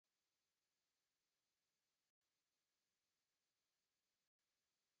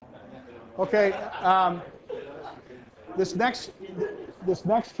Okay, this next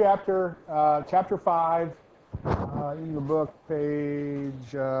chapter, chapter 5, in the book,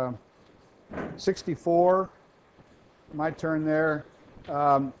 page 64, my turn there,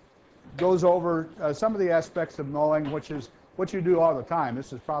 goes over some of the aspects of mowing, which is what you do all the time.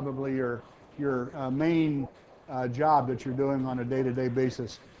 This is probably your main job that you're doing on a day-to-day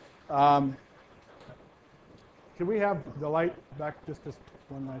basis. Can we have the light back, just this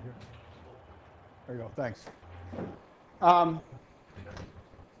one light here? There you go, thanks.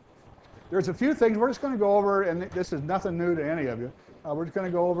 There's a few things we're just going to go over, and this is nothing new to any of you. We're just going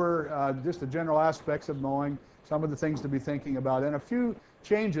to go over just the general aspects of mowing, some of the things to be thinking about, and a few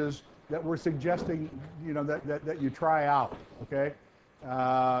changes that we're suggesting, you know, that you try out, okay?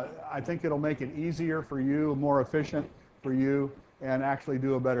 I think it'll make it easier for you, more efficient for you, and actually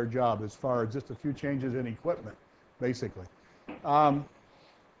do a better job as far as just a few changes in equipment, basically.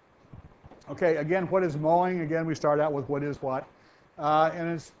 Okay, again, what is mowing? Again, we start out with what is what, and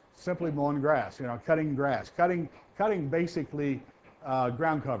it's simply mowing grass, you know, cutting grass, cutting basically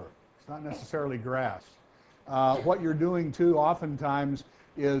ground cover. It's not necessarily grass. What you're doing too oftentimes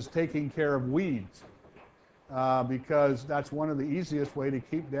is taking care of weeds, because that's one of the easiest way to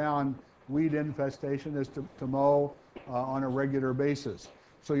keep down weed infestation is to mow on a regular basis.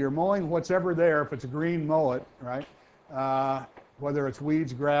 So you're mowing what's ever there. If it's green, mow it, right? Whether it's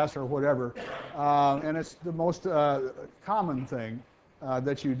weeds, grass, or whatever. And it's the most common thing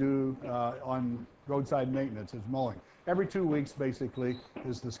that you do on roadside maintenance is mowing. Every 2 weeks, basically,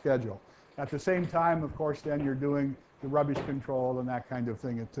 is the schedule. At the same time, of course, then you're doing the rubbish control and that kind of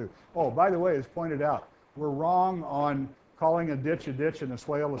thing too. Oh, by the way, as pointed out, we're wrong on calling a ditch and a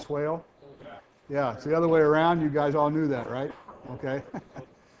swale a swale. Yeah, it's the other way around. You guys all knew that, right? Okay.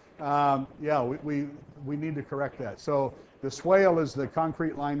 Yeah, we need to correct that. So the swale is the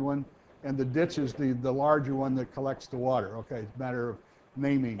concrete lined one, and the ditch is the larger one that collects the water. Okay, it's a matter of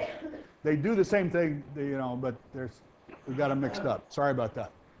naming. They do the same thing, you know, but we got them mixed up. Sorry about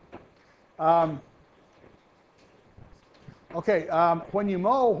that. Okay, when you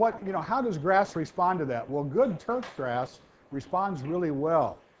mow, how does grass respond to that? Well, good turf grass responds really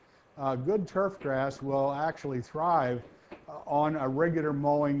well. Good turf grass will actually thrive on a regular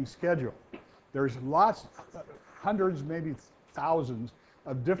mowing schedule. There's lots, hundreds, maybe thousands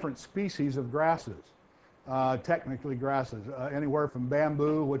of different species of grasses, technically grasses, anywhere from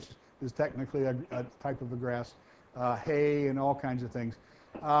bamboo, which is technically a type of a grass, hay and all kinds of things,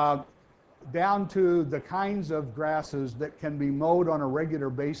 down to the kinds of grasses that can be mowed on a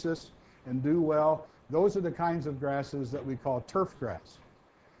regular basis and do well. Those are the kinds of grasses that we call turf grass.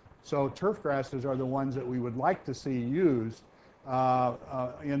 So turf grasses are the ones that we would like to see used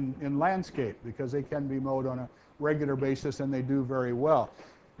in landscape, because they can be mowed on a regular basis and they do very well.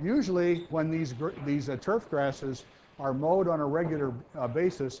 Usually when these turf grasses are mowed on a regular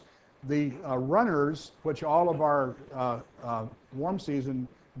basis, the runners, which all of our warm season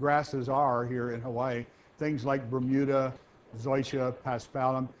grasses are here in Hawaii, things like Bermuda, Zoysia,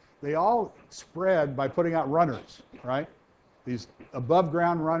 Paspalum, they all spread by putting out runners, right? These above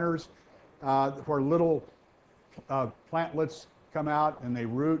ground runners where little plantlets come out and they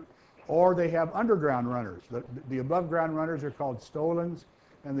root, or they have underground runners. The above ground runners are called stolons,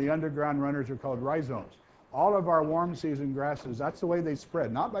 and the underground runners are called rhizomes. All of our warm season grasses, that's the way they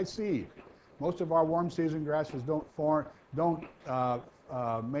spread, not by seed. Most of our warm season grasses don't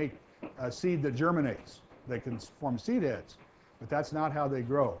make a seed that germinates. They can form seed heads, but that's not how they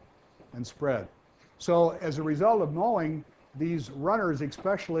grow and spread. So as a result of mowing, these runners,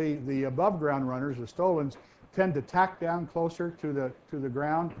 especially the above ground runners, the stolons, tend to tack down closer to the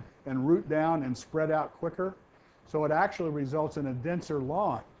ground and root down and spread out quicker. So it actually results in a denser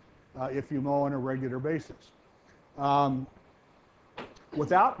lawn if you mow on a regular basis.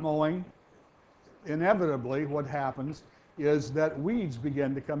 Without mowing, inevitably what happens is that weeds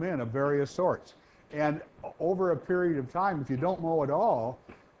begin to come in of various sorts. And over a period of time, if you don't mow at all,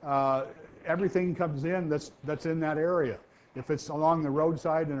 everything comes in that's in that area. If it's along the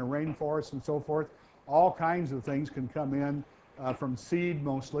roadside in a rainforest and so forth, all kinds of things can come in from seed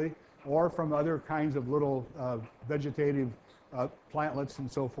mostly, or from other kinds of little vegetative plantlets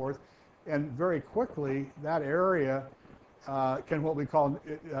and so forth. And very quickly, that area can what we call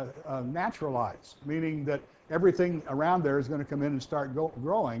naturalize, meaning that everything around there is going to come in and start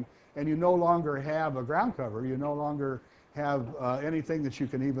growing, and you no longer have a ground cover. You no longer have anything that you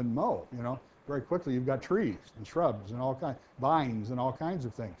can even mow, you know. Very quickly, you've got trees and shrubs and all kinds, vines and all kinds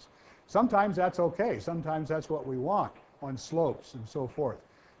of things. Sometimes that's okay. Sometimes that's what we want on slopes and so forth.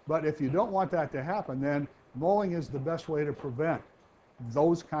 But if you don't want that to happen, then mowing is the best way to prevent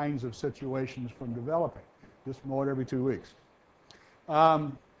those kinds of situations from developing. Just mow it every 2 weeks.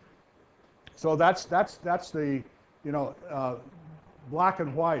 So that's the, you know, black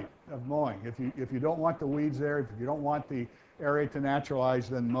and white of mowing. If you don't want the weeds there, if you don't want the area to naturalize,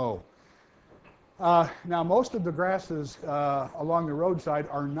 then mow. Now, most of the grasses along the roadside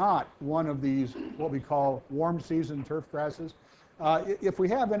are not one of these, what we call warm season turf grasses. If we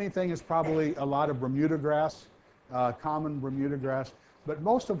have anything, it's probably a lot of Bermuda grass, common Bermuda grass. But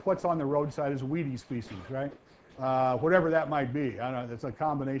most of what's on the roadside is weedy species, right? Whatever that might be. I don't know, it's a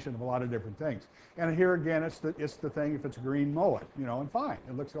combination of a lot of different things. And here again, it's the thing, if it's green, mow it, you know, and fine,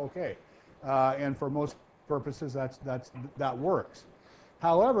 it looks okay. And for most purposes, that works.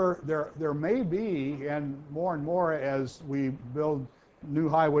 However, there may be, and more as we build new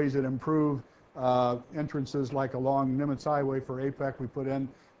highways that improve entrances, like along Nimitz Highway for APEC, we put in,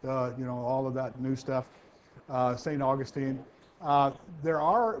 you know, all of that new stuff, St. Augustine. There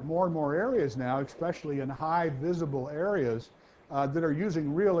are more and more areas now, especially in high visible areas, that are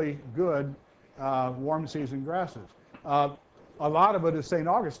using really good warm season grasses. A lot of it is St.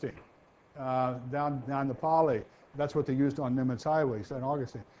 Augustine, down the Poly. That's what they used on Nimitz Highway, St.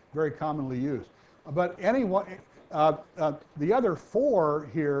 Augustine, very commonly used. But the other 4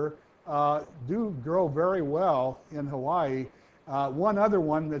 here do grow very well in Hawaii. One other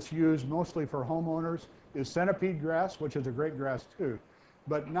one that's used mostly for homeowners is centipede grass, which is a great grass too,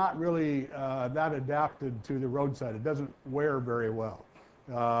 but not really that adapted to the roadside. It doesn't wear very well.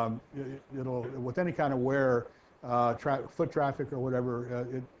 It'll, with any kind of wear, foot traffic or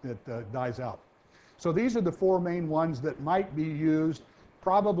whatever, it dies out. So these are the 4 main ones that might be used.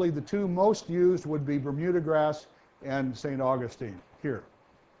 Probably the 2 most used would be Bermuda grass and St. Augustine here.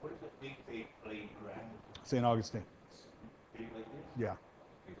 What is the big blade grass? St. Augustine. Big like this? Yeah.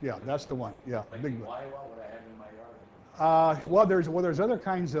 Yeah, that's the one. Yeah, like big one. What I have in my yard. Well, there's other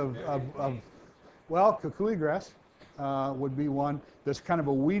kinds of well, kukui grass would be one that's kind of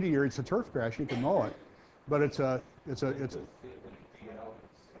a weedier. It's a turf grass. You can mow it, but it's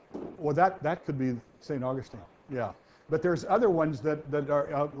well, that could be St. Augustine. Yeah, but there's other ones that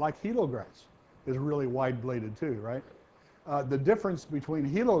are like hilo grass is really wide bladed too, right? The difference between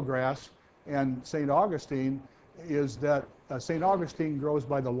hilo grass and St. Augustine is that St. Augustine grows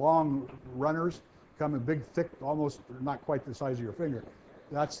by the long runners, come in big, thick, almost not quite the size of your finger.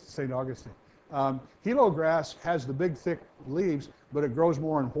 That's St. Augustine. Hilo grass has the big, thick leaves, but it grows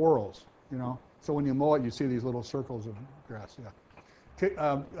more in whorls, you know. So when you mow it, you see these little circles of grass, yeah.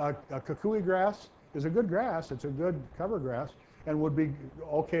 Kukui grass is a good grass. It's a good cover grass and would be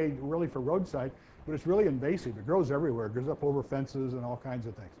okay really for roadside, but it's really invasive. It grows everywhere. It grows up over fences and all kinds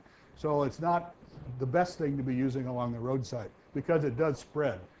of things. So it's not the best thing to be using along the roadside because it does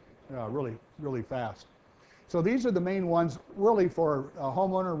spread really, really fast. So these are the main ones really for a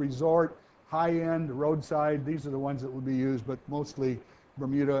homeowner, resort, high-end, roadside. These are the ones that would be used, but mostly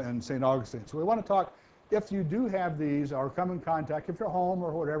Bermuda and St. Augustine. So we want to talk, if you do have these or come in contact, if you're home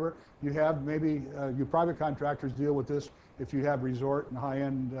or whatever, you have maybe your private contractors deal with this. If you have resort and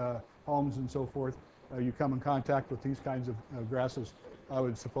high-end homes and so forth, you come in contact with these kinds of grasses, I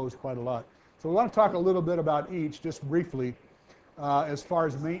would suppose, quite a lot. So we want to talk a little bit about each, just briefly, as far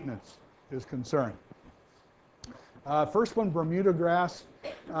as maintenance is concerned. First one, Bermuda grass.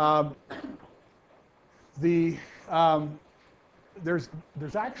 There's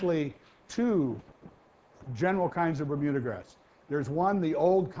actually 2 general kinds of Bermuda grass. There's one, the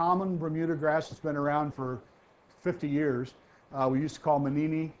old common Bermuda grass that's been around for 50 years. We used to call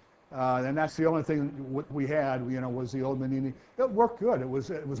Manini, and that's the only thing we had, you know, was the old Manini. It worked good. It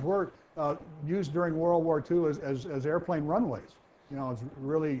was used during World War II as airplane runways. You know, it's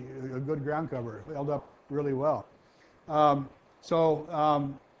really a good ground cover. It held up really well.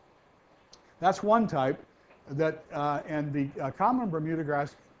 That's one type that, and the common Bermuda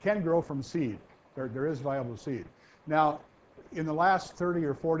grass can grow from seed. There is viable seed. Now, in the last 30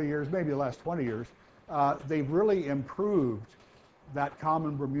 or 40 years, maybe the last 20 years, they've really improved that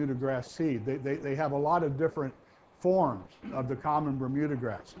common Bermuda grass seed. They have a lot of different forms of the common Bermuda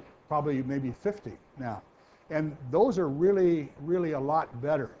grass, probably maybe 50 now. And those are really, really a lot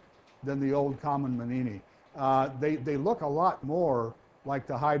better than the old common Manini. They look a lot more like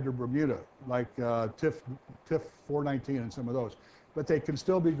the Hydra Bermuda, like TIF 419 and some of those, but they can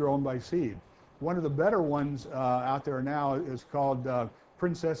still be grown by seed. One of the better ones out there now is called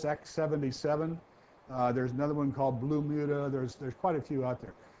Princess X77. There's another one called Blue Muta. There's quite a few out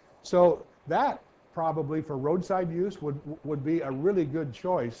there. So that probably for roadside use would be a really good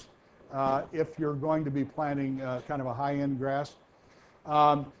choice if you're going to be planting kind of a high-end grass.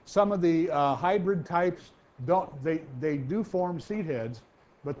 Some of the hybrid types they do form seed heads,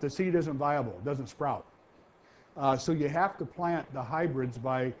 but the seed isn't viable, it doesn't sprout. So you have to plant the hybrids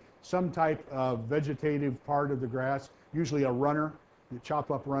by some type of vegetative part of the grass, usually a runner. You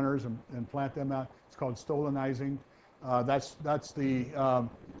chop up runners and plant them out. It's called stolonizing. That's the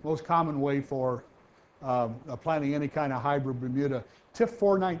most common way for planting any kind of hybrid Bermuda. TIF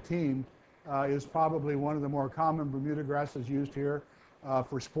 419 is probably one of the more common Bermuda grasses used here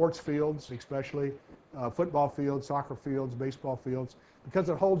for sports fields, especially football fields, soccer fields, baseball fields, because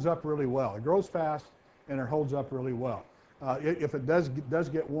it holds up really well. It grows fast and it holds up really well. If it does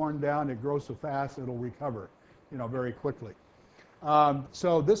get worn down, it grows so fast it'll recover, very quickly.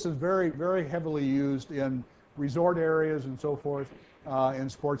 So this is very, very heavily used in resort areas and so forth, in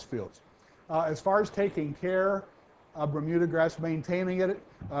sports fields. As far as taking care of Bermuda grass, maintaining it,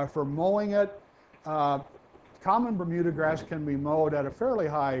 for mowing it, common Bermuda grass can be mowed at a fairly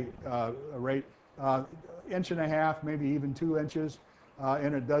high rate, 1.5 inches, maybe even 2 inches,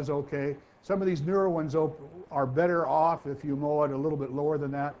 and it does okay. Some of these newer ones are better off if you mow it a little bit lower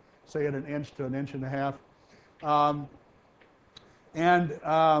than that, say at 1 inch to 1.5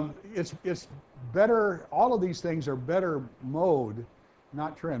 inches. It's better. All of these things are better mowed,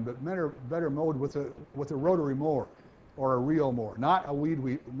 not trimmed, but better mowed with a rotary mower or a reel mower, not a weed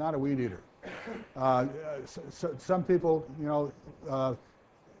eater. Some people,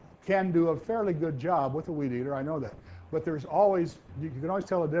 can do a fairly good job with a weed eater. I know that, but you can always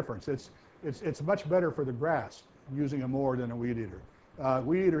tell a difference. It's much better for the grass using a mower than a weed eater.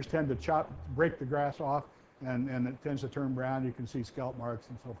 Weed eaters tend to break the grass off, and it tends to turn brown. You can see scalp marks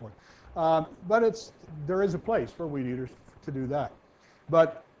and so forth. But there is a place for weed eaters to do that.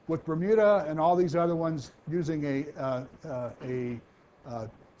 But with Bermuda and all these other ones, using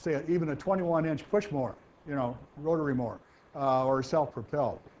say even a 21-inch push mower, rotary mower, or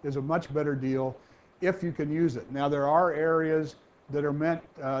self-propelled, is a much better deal if you can use it. Now there are areas that are meant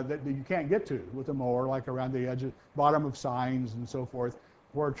that you can't get to with a mower, like around the edges, bottom of signs and so forth,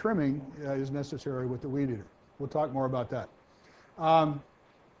 where trimming is necessary with the weed eater. We'll talk more about that.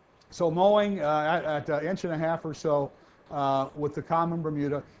 So mowing at 1.5 inches or so with the common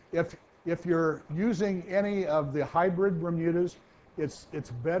Bermuda. If you're using any of the hybrid Bermudas,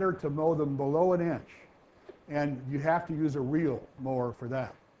 it's better to mow them below 1 inch, and you have to use a reel mower for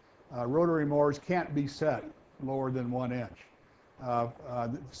that. Rotary mowers can't be set lower than 1 inch.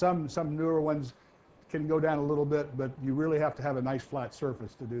 Some newer ones can go down a little bit, but you really have to have a nice flat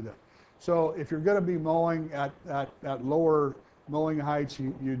surface to do that. So if you're going to be mowing at lower mowing heights,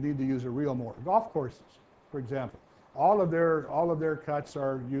 you need to use a reel mower. Golf courses, for example, all of their cuts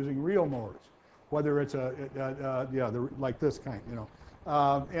are using reel mowers, whether it's like this kind,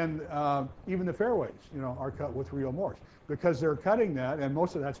 and even the fairways, are cut with reel mowers, because they're cutting that, and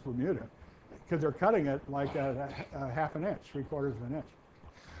most of that's Bermuda, because they're cutting it like a 1/2 inch, 3/4 of an inch.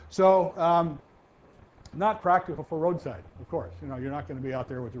 So not practical for roadside, of course. You're not going to be out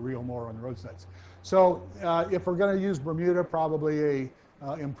there with a reel mower on the roadsides. So if we're going to use Bermuda, probably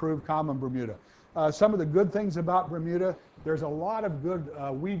a improved common Bermuda. Some of the good things about Bermuda, there's a lot of good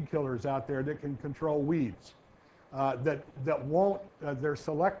weed killers out there that can control weeds, that won't, they're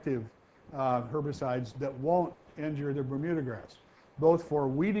selective herbicides that won't injure the Bermuda grass, both for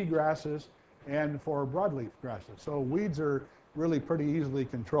weedy grasses and for broadleaf grasses. So weeds are really pretty easily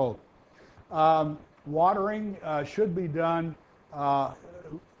controlled. Watering should be done on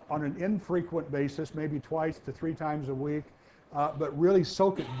an infrequent basis, maybe 2 to 3 times a week, but really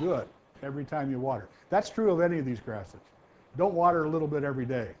soak it good every time you water. That's true of any of these grasses. Don't water a little bit every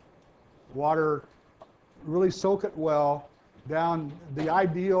day. Water, really soak it well down. The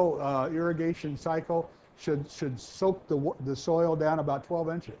ideal irrigation cycle should soak the soil down about 12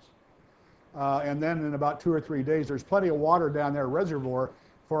 inches. And then in about 2 or 3 days, there's plenty of water down there, reservoir,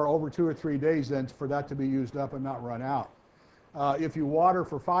 for over 2 or 3 days then for that to be used up and not run out. If you water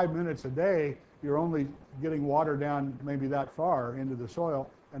for 5 minutes a day, you're only getting water down maybe that far into the soil,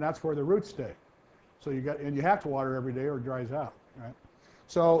 and that's where the roots stay. So you have to water every day or it dries out, right?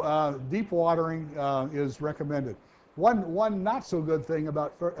 So deep watering is recommended. One not so good thing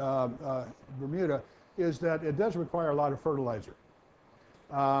about Bermuda is that it does require a lot of fertilizer.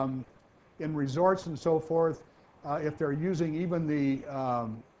 In resorts and so forth, if they're using even the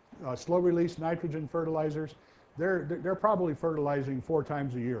slow release nitrogen fertilizers, they're probably fertilizing 4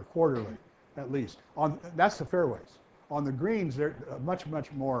 times a year, quarterly at least. That's the fairways. On the greens, they're much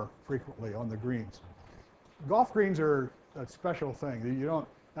more frequently on the greens. Golf greens are a special thing.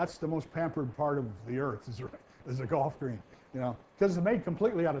 That's the most pampered part of the earth is a golf green, because it's made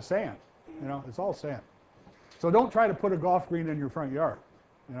completely out of sand. It's all sand. So don't try to put a golf green in your front yard,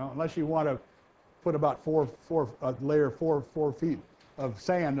 unless you want to put about layer 4 feet of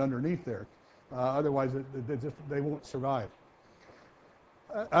sand underneath there. Otherwise, they won't survive.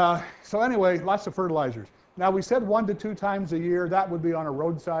 So anyway, lots of fertilizers. Now we said 1 to 2 times a year. That would be on a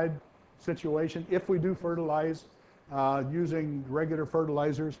roadside situation if we do fertilize using regular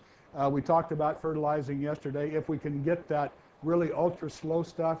fertilizers. We talked about fertilizing yesterday. If we can get that really ultra slow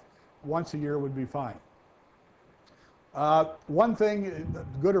stuff, once a year would be fine. One thing,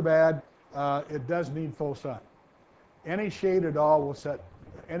 good or bad, it does need full sun. Any shade at all will set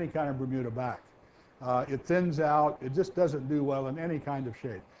any kind of Bermuda back. It thins out. It just doesn't do well in any kind of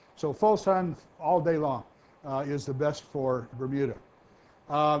shade. So full sun all day long is the best for Bermuda.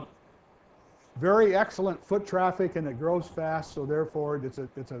 Very excellent foot traffic, and it grows fast, so therefore it's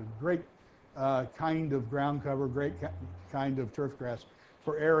a great kind of ground cover, great kind of turf grass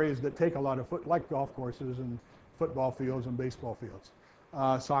for areas that take a lot of foot, like golf courses and football fields and baseball fields,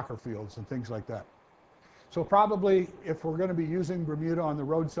 soccer fields and things like that. So probably if we're going to be using Bermuda on the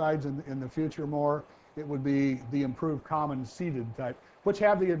roadsides in the future more, it would be the improved common seeded type, which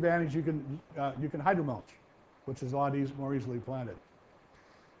have the advantage you can hydromulch, which is a lot more easily planted.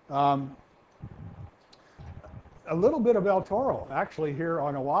 A little bit of El Toro actually here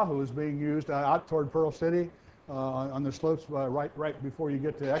on Oahu is being used out toward Pearl City on the slopes right before you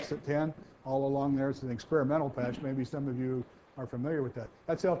get to exit 10. All along there, it's an experimental patch. Maybe some of you are familiar with that.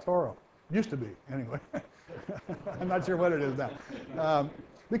 That's El Toro. Used to be, anyway. I'm not sure what it is now.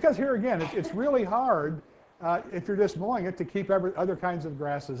 Because here again, it's really hard if you're just mowing it to keep other kinds of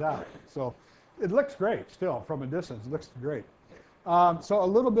grasses out. So it looks great still from a distance. It looks great. So a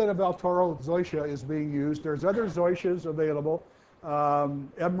little bit of El Toro zoysia is being used. There's other zoysias available.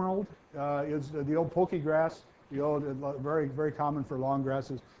 Emerald is the old pokey grass, the old, very, very common for long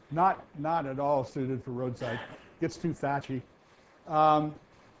grasses. Not at all suited for roadside. Gets too thatchy.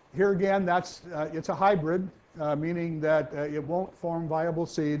 Here again, it's a hybrid, meaning that it won't form viable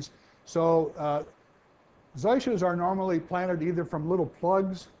seeds. So zoysias are normally planted either from little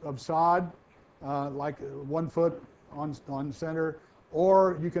plugs of sod, like 1 foot on center,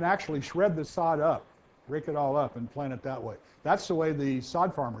 or you can actually shred the sod up, rake it all up and plant it that way. That's the way the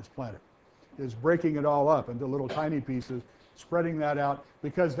sod farmers plant it, is breaking it all up into little tiny pieces, spreading that out,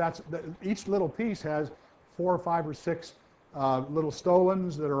 because each little piece has 4 or 5 or 6 little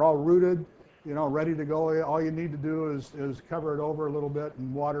stolons that are all rooted, ready to go. All you need to do is cover it over a little bit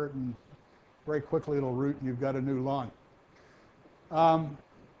and water it, and very quickly it'll root and you've got a new lawn.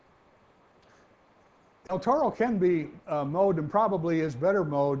 El Toro can be mowed, and probably is better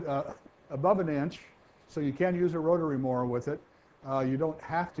mowed above 1 inch, so you can use a rotary mower with it. You don't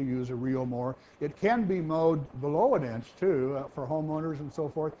have to use a reel mower. It can be mowed below 1 inch too, for homeowners and so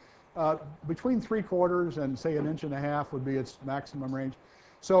forth. Between 3/4 and say 1.5 inches would be its maximum range.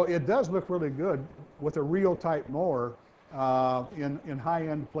 So it does look really good with a reel type mower in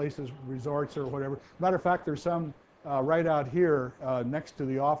high-end places, resorts or whatever. Matter of fact, there's some right out here next to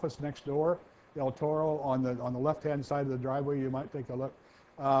the office next door, El Toro, on the left-hand side of the driveway. You might take a look.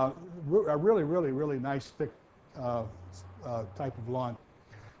 A really, really, really nice thick type of lawn,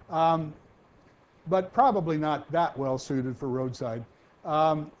 but probably not that well suited for roadside.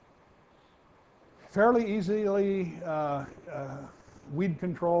 Fairly easily weed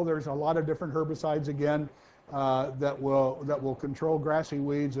control. There's a lot of different herbicides again that will control grassy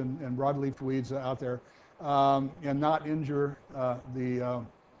weeds and broadleaf weeds out there, and not injure the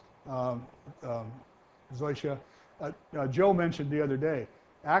zoysia. Joe mentioned the other day,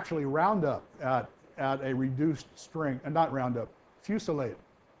 actually Roundup at a reduced strength, and not Roundup, Fusilade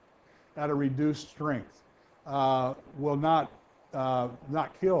at a reduced strength will not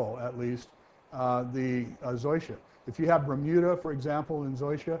kill, at least, the zoysia. If you have Bermuda, for example, in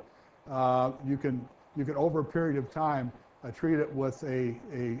zoysia, you can over a period of time treat it with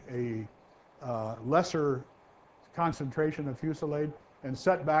a lesser concentration of Fusilade and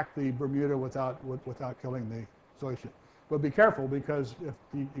set back the Bermuda without killing the zoysia. But be careful, because if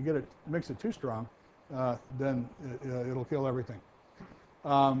you mix it too strong, then it'll kill everything.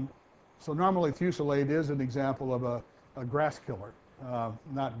 So normally Fusilade is an example of a grass killer,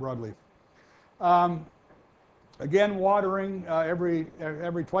 not broadleaf. Again, watering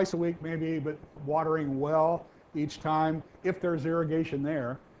every twice a week maybe, but watering well each time if there's irrigation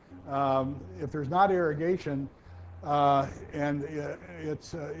there. If there's not irrigation, and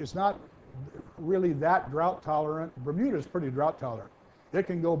it's not really that drought tolerant. Bermuda is pretty drought tolerant. It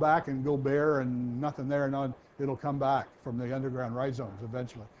can go back and go bare and nothing there, and it'll come back from the underground rhizomes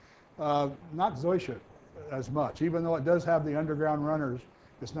eventually. Not zoysia as much, even though it does have the underground runners.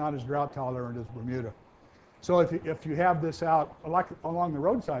 It's not as drought tolerant as Bermuda. So if you have this out like along the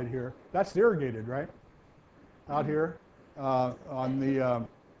roadside here, that's irrigated, right? Out here on the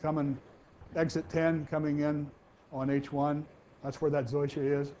coming exit 10 coming in on H1. That's where that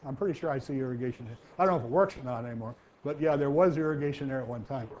zoysia is. I'm pretty sure I see irrigation. I don't know if it works or not anymore, but yeah, there was irrigation there at one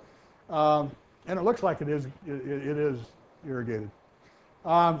time. And it looks like it is irrigated.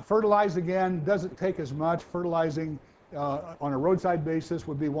 Fertilize again, doesn't take as much. Fertilizing on a roadside basis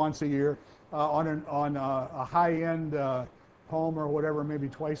would be once a year. On a high-end home or whatever, maybe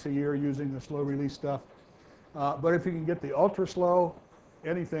twice a year using the slow release stuff. But if you can get the ultra slow,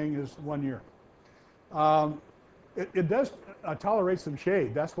 anything is 1 year. It does tolerate some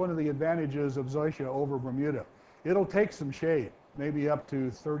shade. That's one of the advantages of zoysia over Bermuda. It'll take some shade, maybe up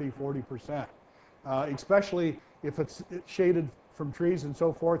to 30–40%, especially if it's shaded from trees and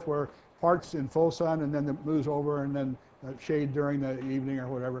so forth, where parts in full sun and then it moves over and then shade during the evening or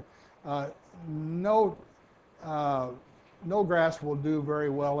whatever. No grass will do very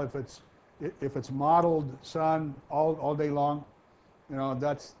well if it's mottled sun all day long. You know,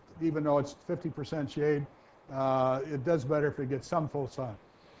 that's, even though it's 50% shade, it does better if it gets some full sun.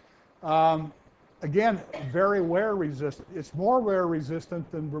 Again, very wear resistant. It's more wear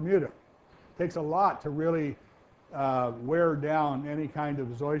resistant than Bermuda. It takes a lot to really wear down any kind of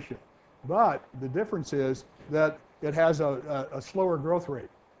zoysia. But the difference is that it has a slower growth rate.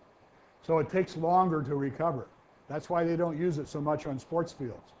 So it takes longer to recover. That's why they don't use it so much on sports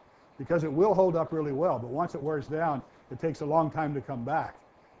fields, because it will hold up really well, but once it wears down, it takes a long time to come back.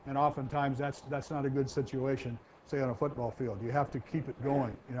 And oftentimes that's not a good situation, say on a football field. You have to keep it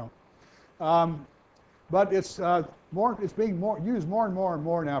going, you know. But it's being used more and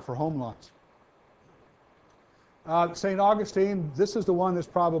more now for home lawns. St. Augustine, this is the one that's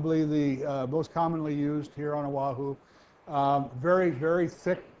probably the most commonly used here on Oahu. Very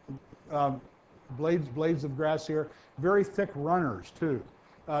thick blades of grass here. Very thick runners too.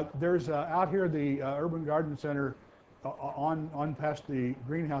 There's out here the Urban Garden Center on past the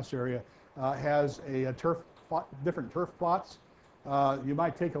greenhouse area has a different turf plots. You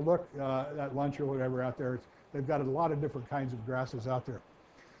might take a look at lunch or whatever out there. They've got a lot of different kinds of grasses out there.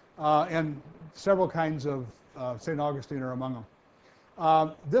 And several kinds of St. Augustine are among them.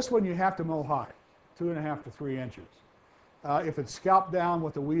 This one you have to mow high, 2.5 to 3 inches. If it's scalped down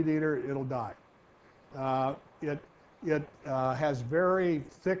with a weed eater, it'll die. It has very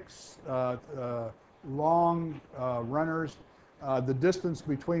thick, long runners. The distance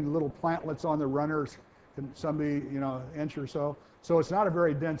between little plantlets on the runners can be, you know, an inch or so. So it's not a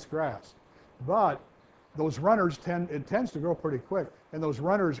very dense grass. But those runners it tends to grow pretty quick. And those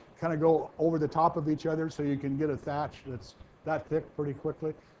runners kind of go over the top of each other, so you can get a thatch that's that thick pretty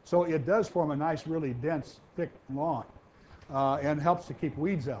quickly. So it does form a nice, really dense, thick lawn, and helps to keep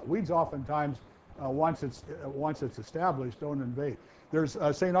weeds out. Weeds oftentimes, once it's established, don't invade. There's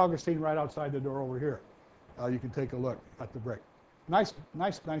St. Augustine right outside the door over here. You can take a look at the break. Nice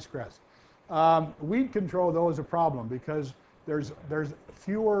grass. Weed control, though, is a problem because there's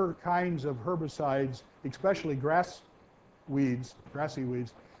fewer kinds of herbicides, especially grassy weeds,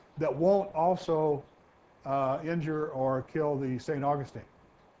 that won't also injure or kill the St. Augustine.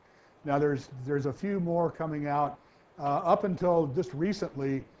 Now there's a few more coming out. Up until just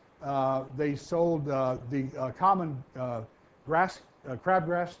recently, they sold the common crabgrass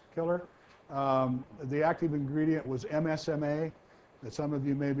killer. The active ingredient was MSMA, that some of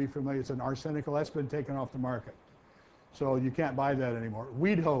you may be familiar. It's an arsenical. That's been taken off the market. So you can't buy that anymore.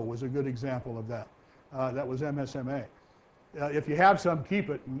 Weed hoe was a good example of that. That was MSMA. If you have some, keep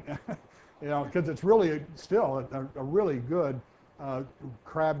it, you know, because it's really still a really good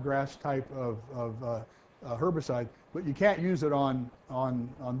crabgrass type of herbicide. But you can't use it on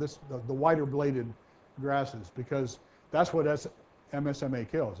the wider bladed grasses, because that's what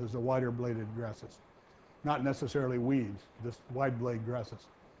MSMA kills, is the wider bladed grasses. Not necessarily weeds, just wide blade grasses.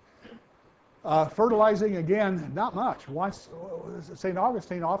 Fertilizing, again, not much. Once St.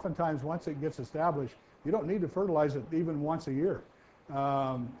 Augustine, oftentimes once it gets established, you don't need to fertilize it even once a year.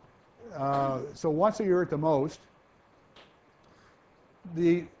 So once a year at the most.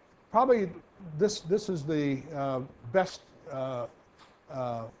 Probably this is the best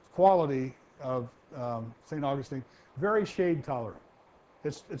quality of St. Augustine. Very shade tolerant.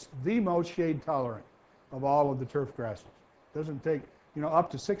 It's the most shade tolerant of all of the turf grasses. Doesn't take, you know,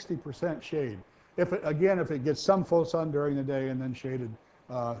 up to 60% shade. If it gets some full sun during the day and then shaded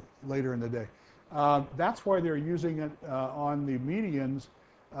later in the day. That's why they're using it on the medians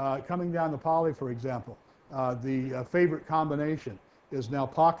coming down the poly, for example. The favorite combination is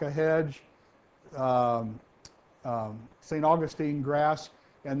Naupaka hedge, St. Augustine grass,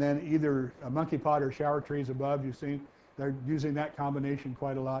 and then either a monkey pot or shower trees above. You've seen they're using that combination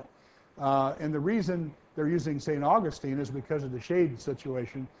quite a lot. And the reason they're using St. Augustine is because of the shade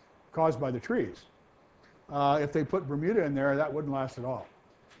situation caused by the trees. If they put Bermuda in there, that wouldn't last at all.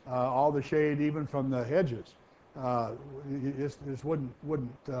 All the shade, even from the hedges, this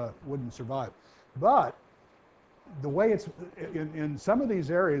wouldn't survive. But the way it's in some of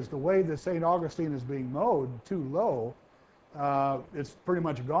these areas, the way the St. Augustine is being mowed too low, it's pretty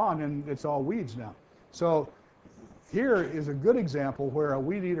much gone and it's all weeds now. So here is a good example where a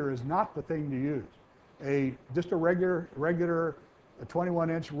weed eater is not the thing to use. Just a regular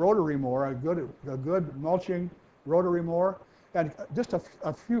 21-inch rotary mower, a good mulching rotary mower, and just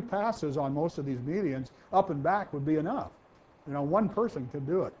a few passes on most of these medians up and back would be enough. You know, one person could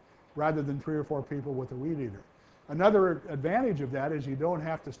do it rather than 3 or 4 people with a weed eater. Another advantage of that is you don't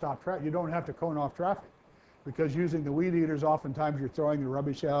have to stop traffic. You don't have to cone off traffic, because using the weed eaters, oftentimes you're throwing the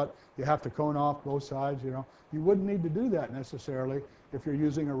rubbish out. You have to cone off both sides. You know, you wouldn't need to do that necessarily if you're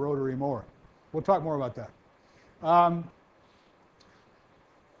using a rotary mower. We'll talk more about that.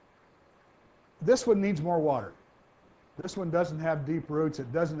 This one needs more water. This one doesn't have deep roots.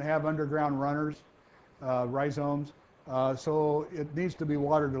 It doesn't have underground runners, rhizomes. So it needs to be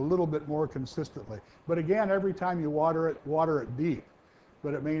watered a little bit more consistently. But again, every time you water it deep.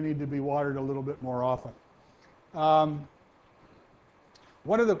 But it may need to be watered a little bit more often. One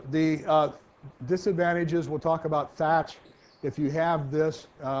of the disadvantages, we'll talk about thatch. If you have this,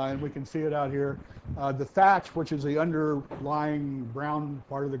 and we can see it out here, the thatch, which is the underlying brown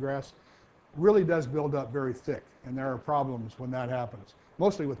part of the grass, really does build up very thick. And there are problems when that happens,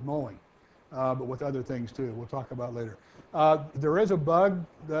 mostly with mowing. But with other things too, we'll talk about later. There is a bug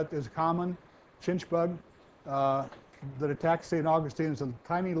that is common, chinch bug, that attacks St. Augustine. It's a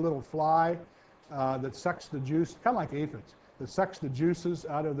tiny little fly that sucks the juice, kind of like aphids, that sucks the juices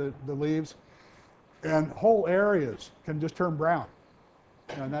out of the leaves, and whole areas can just turn brown.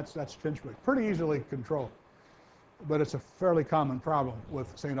 And that's chinch bug. Pretty easily controlled, but it's a fairly common problem with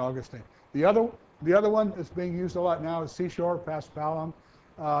St. Augustine. The other one that's being used a lot now is seashore paspalum.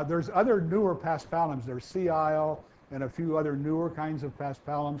 There's other newer paspalums. There's sea isle and a few other newer kinds of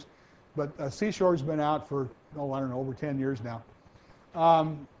paspalums, but seashore's been out for, I don't know, over 10 years now.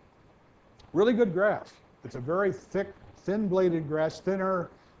 Really good grass. It's a very thick, thin-bladed grass, thinner,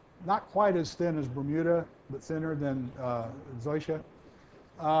 not quite as thin as Bermuda, but thinner than zoysia.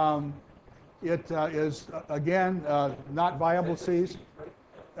 It is, again, not viable seeds.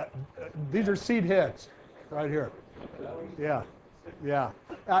 These are seed heads right here. Yeah. Yeah,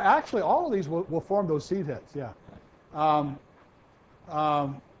 actually, all of these will form those seed heads. Yeah, but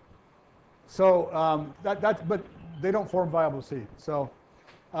they don't form viable seed. So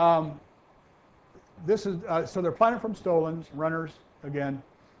this is so they're planted from stolons, runners again,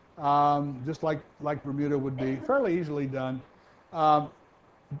 just like Bermuda would be, fairly easily done.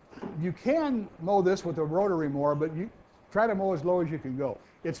 You can mow this with a rotary mower, but you try to mow as low as you can go.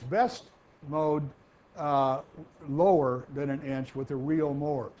 It's best mowed lower than an inch with a real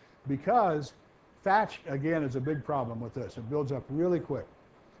mower, because thatch, again, is a big problem with this. It builds up really quick.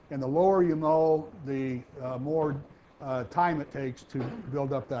 And the lower you mow, the more time it takes to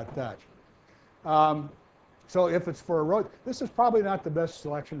build up that thatch. So if it's for a road, this is probably not the best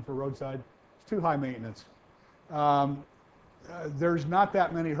selection for roadside. It's too high maintenance. There's not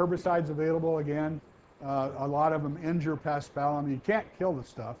that many herbicides available, again. A lot of them injure paspalum. You can't kill the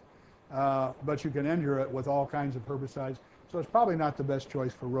stuff. But you can injure it with all kinds of herbicides. So it's probably not the best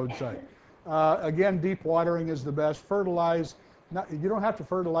choice for roadside. Again, deep watering is the best. Fertilize, you don't have to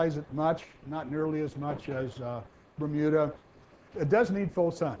fertilize it much, not nearly as much as Bermuda. It does need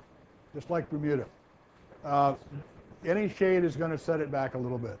full sun, just like Bermuda. Any shade is going to set it back a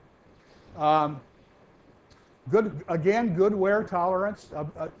little bit. Good wear tolerance,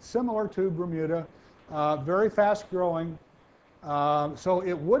 similar to Bermuda, very fast growing. So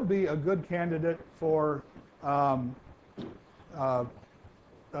it would be a good candidate for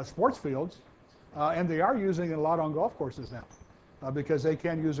sports fields, and they are using it a lot on golf courses now, because they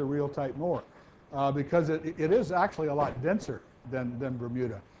can use a real tight mower, because it is actually a lot denser than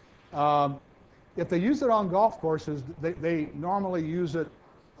Bermuda. If they use it on golf courses, they normally use it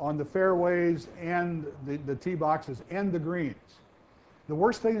on the fairways and the tee boxes and the greens. The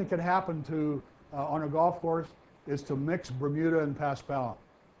worst thing that can happen to on a golf course is to mix Bermuda and paspalum,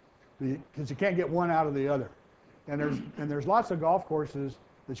 because you can't get one out of the other. And there's lots of golf courses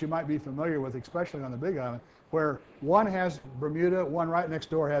that you might be familiar with, especially on the Big Island, where one has Bermuda, one right next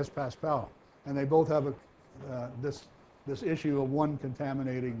door has paspalum, and they both have this issue of one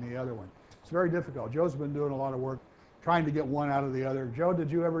contaminating the other one. It's very difficult. Joe's been doing a lot of work trying to get one out of the other. Joe,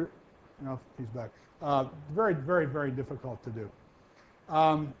 did you ever? No, he's back. Very, very, very difficult to do.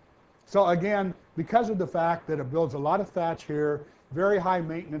 So again, because of the fact that it builds a lot of thatch here, very high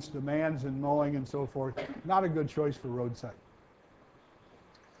maintenance demands in mowing and so forth, not a good choice for roadside.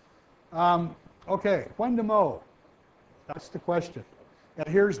 Okay, when to mow? That's the question. And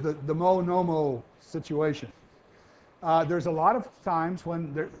here's the mow, no mow situation. There's a lot of times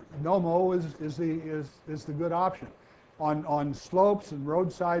when no mow is the good option. On slopes and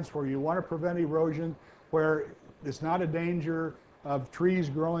roadsides where you want to prevent erosion, where it's not a danger of trees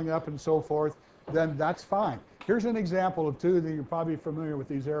growing up and so forth, then that's fine. Here's an example of two that you're probably familiar with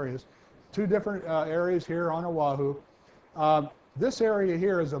these areas. Two different areas here on Oahu. This area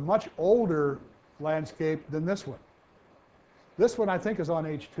here is a much older landscape than this one. This one I think is on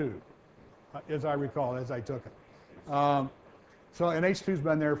H2, as I recall, as I took it. And H2's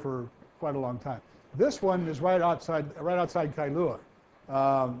been there for quite a long time. This one is right outside Kailua.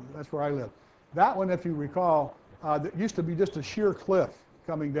 That's where I live. That one, if you recall, that used to be just a sheer cliff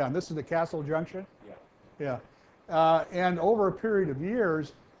coming down. This is the Castle Junction. Yeah. And over a period of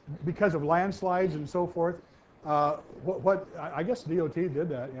years, because of landslides and so forth, I guess DOT did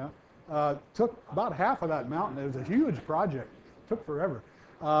that. Yeah. Took about half of that mountain. It was a huge project. Took forever.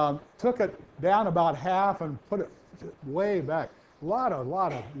 Took it down about half and put it way back. A lot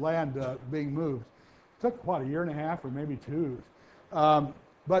of land being moved. Took what, a year and a half or maybe two.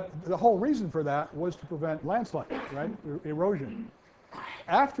 But the whole reason for that was to prevent landslides, right? Erosion.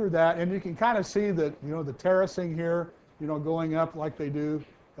 After that, and you can kind of see that, the terracing here, going up like they do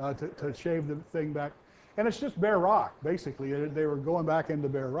to shave the thing back. And it's just bare rock, basically. They were going back into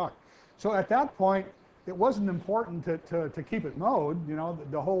bare rock. So at that point, it wasn't important to keep it mowed.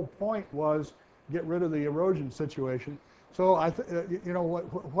 The whole point was get rid of the erosion situation. So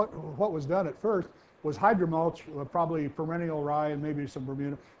what was done at first was hydromulch, probably perennial rye and maybe some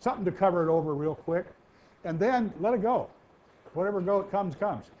Bermuda, something to cover it over real quick, and then let it go. Whatever comes.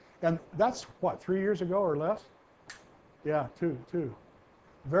 And that's what, 3 years ago or less? Yeah, two.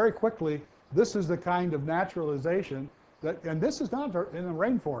 Very quickly, this is the kind of naturalization and this is not in the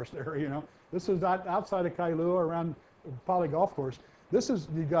rainforest area, This is not outside of Kailua around Poly Golf Course. You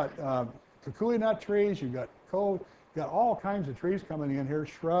got kukui nut trees, you got all kinds of trees coming in here,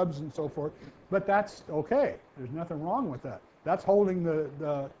 shrubs and so forth. But that's okay. There's nothing wrong with that. That's holding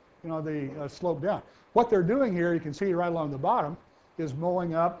the slope down. What they're doing here, you can see right along the bottom, is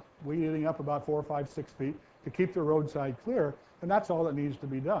mowing up, weed eating up about 4, 5, 6 feet to keep the roadside clear, and that's all that needs to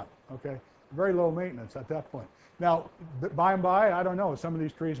be done. Okay, very low maintenance at that point. Now, by and by, I don't know. Some of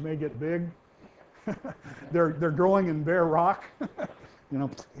these trees may get big. they're growing in bare rock. I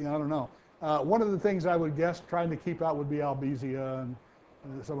don't know. One of the things I would guess trying to keep out would be albizia and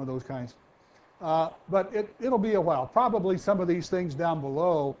some of those kinds. But it'll be a while. Probably some of these things down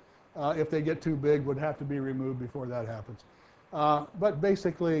below, if they get too big, would have to be removed before that happens. But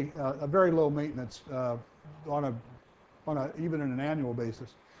basically, a very low maintenance even in an annual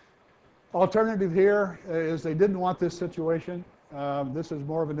basis. Alternative here is they didn't want this situation. This is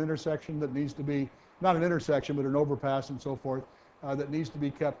more of an intersection that needs to be, not an intersection, but an overpass and so forth. That needs to be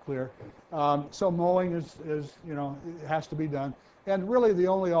kept clear. So mowing is it has to be done. And really the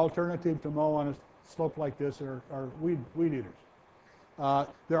only alternative to mow on a slope like this are weed eaters.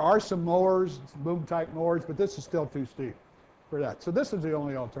 There are some mowers, boom type mowers, but this is still too steep for that. So this is the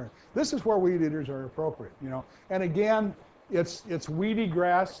only alternative. This is where weed eaters are appropriate, And again, it's weedy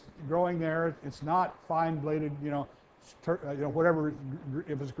grass growing there. It's not fine bladed, whatever,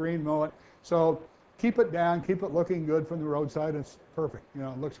 if it's green, mow it. So keep it down, keep it looking good from the roadside. It's perfect,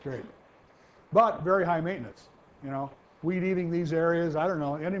 it looks great. But very high maintenance, Weed eating these areas, I don't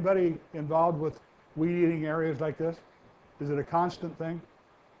know. Anybody involved with weed eating areas like this? Is it a constant thing?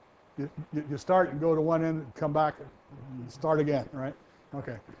 You start and go to one end, come back, and start again, right?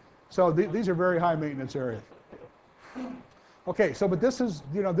 Okay. So these are very high maintenance areas. Okay, so but this is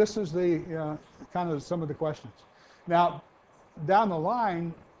the kind of some of the questions. Now, down the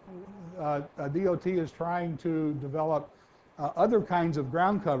line, DOT is trying to develop other kinds of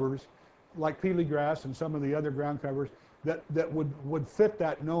ground covers, like peely grass and some of the other ground covers that would fit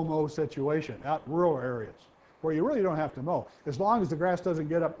that no-mow situation out in rural areas where you really don't have to mow. As long as the grass doesn't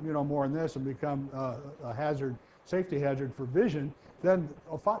get up, more than this and become a hazard, safety hazard for vision, then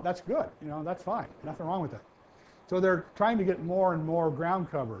that's good. That's fine. Nothing wrong with that. So they're trying to get more and more ground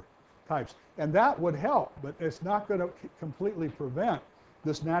cover types. And that would help, but it's not going to completely prevent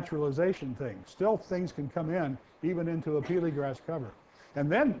this naturalization thing. Still, things can come in, even into a peely grass cover.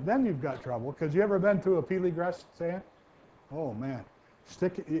 And then you've got trouble, because you ever been to a peely grass sand? Oh, man.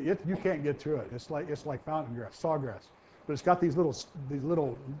 You can't get through it. It's like fountain grass, sawgrass, but it's got these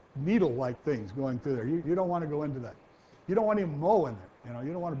little needle-like things going through there. You don't want to go into that. You don't want to even mow in there.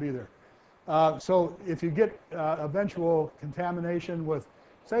 You don't want to be there. So if you get eventual contamination with,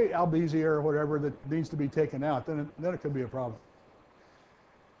 say, albizia or whatever that needs to be taken out, then it could be a problem.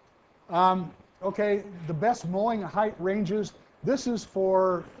 Okay, the best mowing height ranges. This is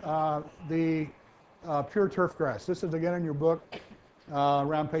for the pure turf grass. This is again in your book,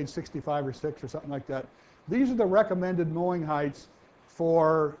 around page 65 or 6 or something like that. These are the recommended mowing heights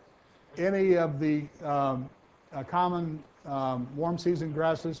for any of the common warm season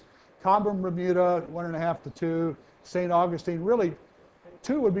grasses. Common Bermuda, 1.5 to 2. St. Augustine, really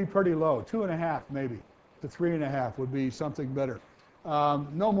 2 would be pretty low. 2.5 maybe to 3.5 would be something better.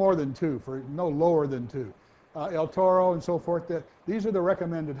 No more than 2, no lower than 2. El Toro and so forth, these are the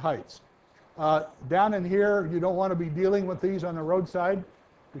recommended heights. Down in here, you don't want to be dealing with these on the roadside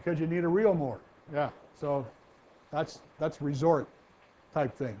because you need a reel mower. Yeah, so that's resort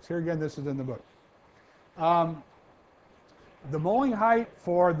type things. Here again, this is in the book. The mowing height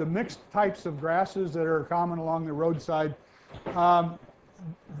for the mixed types of grasses that are common along the roadside,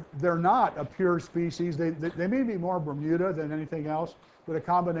 they're not a pure species. They may be more Bermuda than anything else, but a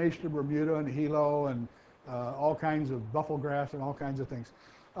combination of Bermuda and Hilo and all kinds of buffalo grass and all kinds of things.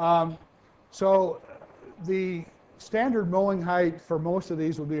 So the standard mowing height for most of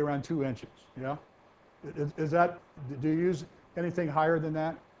these will be around 2 inches. Yeah, is that? Do you use anything higher than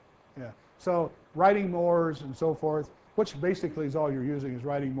that? Yeah. So riding mowers and so forth, which basically is all you're using is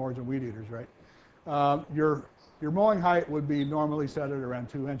riding mowers and weed eaters, right? Your mowing height would be normally set at around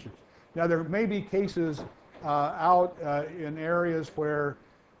 2 inches. Now there may be cases out in areas where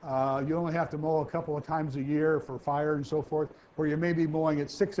you only have to mow a couple of times a year for fire and so forth, where you may be mowing at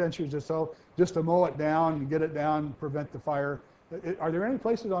 6 inches or so, just to mow it down and get it down, prevent the fire. Are there any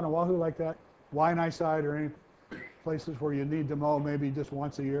places on Oahu like that? Waianae side or any places where you need to mow maybe just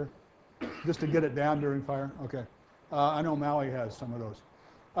once a year, just to get it down during fire? Okay. I know Maui has some of those.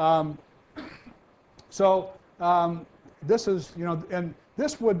 This is, and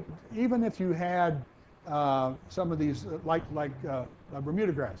this would, even if you had some of these, like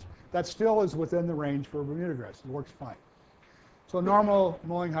Bermuda grass, that still is within the range for Bermuda grass. It works fine. So normal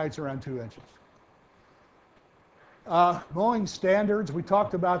mowing heights around 2 inches. Mowing standards, we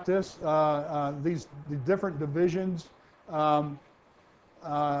talked about this, the different divisions of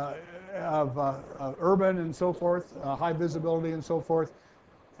urban and so forth, high visibility and so forth.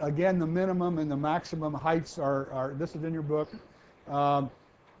 Again, the minimum and the maximum heights are this is in your book.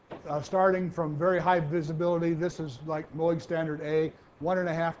 Starting from very high visibility, this is like mowing standard A,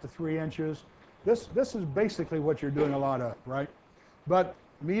 1.5 to 3 inches. This is basically what you're doing a lot of, right? But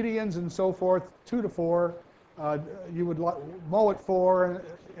medians and so forth, 2 to 4. You would mow at 4,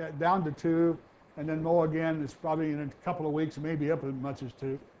 down to 2, and then mow again. It's probably in a couple of weeks, maybe up as much as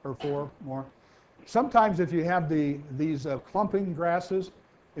 2 or 4 more. Sometimes if you have these clumping grasses,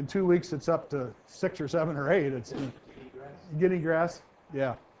 in 2 weeks it's up to 6 or 7 or 8. It's guinea grass.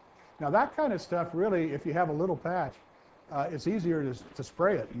 Yeah. Now that kind of stuff, really, if you have a little patch, it's easier to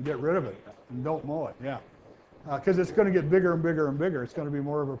spray it and get rid of it and don't mow it. Yeah. Because it's going to get bigger and bigger and bigger. It's going to be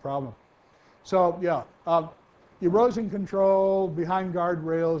more of a problem. So yeah. Erosion control, behind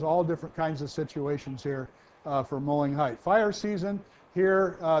guardrails, all different kinds of situations here for mowing height. Fire season,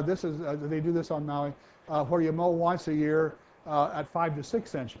 here, this is they do this on Maui, where you mow once a year at 5 to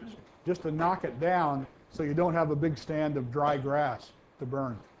 6 inches, just to knock it down so you don't have a big stand of dry grass to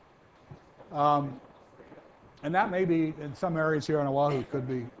burn. And that may be, in some areas here on Oahu, could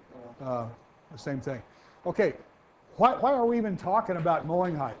be the same thing. Okay, why are we even talking about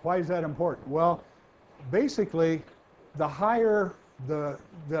mowing height? Why is that important? Well, basically, the higher the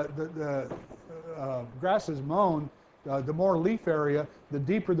grass is mown, the more leaf area, the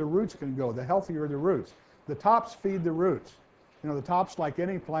deeper the roots can go, the healthier the roots. The tops feed the roots. The tops, like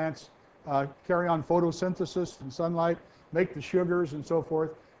any plants, carry on photosynthesis and sunlight, make the sugars and so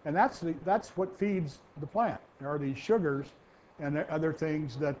forth, and that's what feeds the plant. There are these sugars and other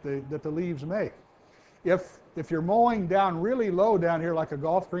things that the leaves make. If you're mowing down really low down here, like a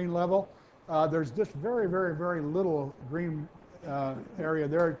golf green level, there's just very, very, very little green area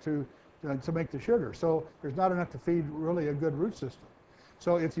there to make the sugar. So there's not enough to feed really a good root system.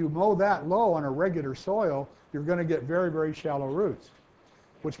 So if you mow that low on a regular soil, you're going to get very, very shallow roots,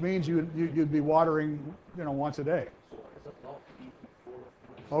 which means you'd be watering, once a day.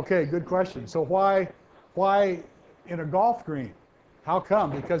 Okay, good question. So why in a golf green? How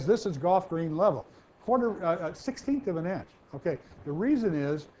come? Because this is golf green level, 1/16 of an inch. Okay, the reason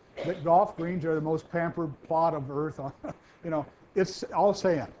is that golf greens are the most pampered plot of earth. It's all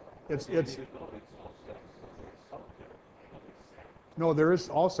sand. It's no, there is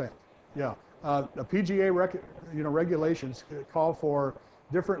all sand. Yeah, the PGA regulations call for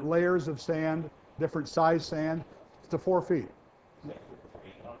different layers of sand, different size sand, to 4 feet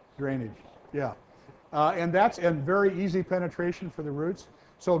drainage. Yeah, and very easy penetration for the roots.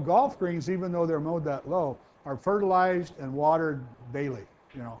 So golf greens, even though they're mowed that low, are fertilized and watered daily.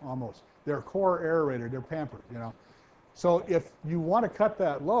 Almost. They're core aerated. They're pampered. So if you want to cut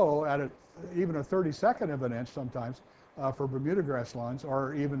that low at even a 32nd of an inch sometimes for Bermuda grass lawns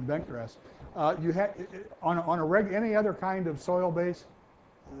or even bent grass, you have any other kind of soil base,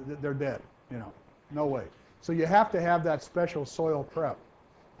 they're dead. No way. So you have to have that special soil prep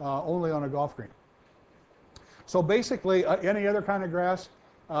only on a golf green. So basically, any other kind of grass,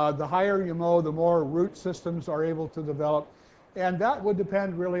 the higher you mow, the more root systems are able to develop, and that would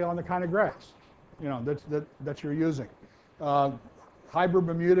depend really on the kind of grass, that you're using. Hybrid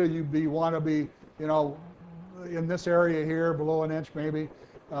Bermuda, you want to be, in this area here, below an inch maybe,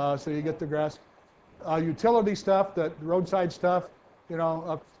 so you get the grass. Utility stuff, the roadside stuff,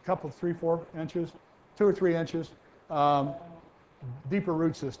 a couple, 3-4 inches, 2 or 3 inches, deeper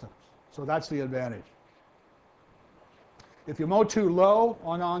root systems. So that's the advantage. If you mow too low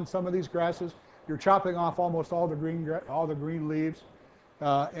on some of these grasses, you're chopping off almost all the green leaves,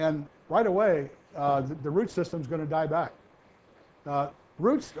 and right away the root system's going to die back.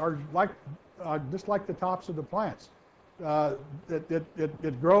 Roots are just like the tops of the plants.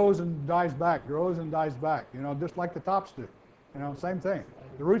 It grows and dies back, grows and dies back. Just like the tops do. Same thing.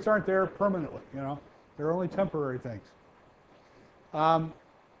 The roots aren't there permanently. They're only temporary things.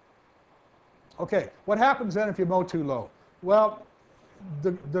 Okay, what happens then if you mow too low? Well,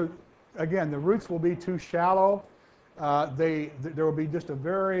 again, the roots will be too shallow. There will be just a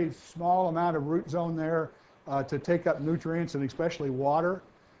very small amount of root zone there to take up nutrients and especially water.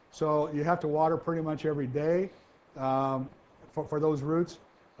 So you have to water pretty much every day for those roots.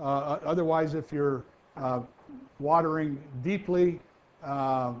 Otherwise, if you're watering deeply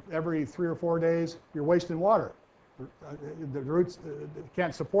every 3 or 4 days, you're wasting water. The roots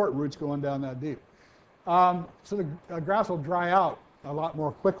can't support roots going down that deep. So the grass will dry out a lot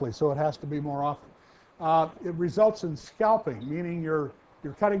more quickly, so it has to be more often. It results in scalping, meaning you're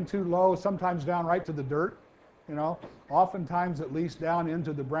cutting too low, sometimes down right to the dirt, oftentimes at least down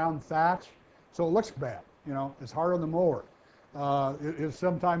into the brown thatch, so it looks bad. It's hard on the mower.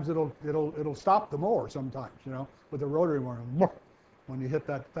 Sometimes it'll stop the mower sometimes, with a rotary mower when you hit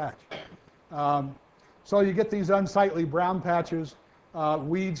that thatch. So you get these unsightly brown patches,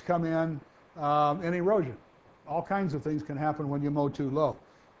 weeds come in, and erosion. All kinds of things can happen when you mow too low.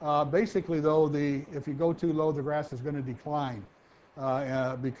 Basically, though, if you go too low, the grass is going to decline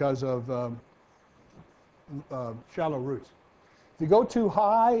because of shallow roots. If you go too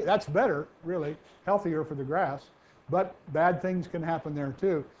high, that's better, really, healthier for the grass, but bad things can happen there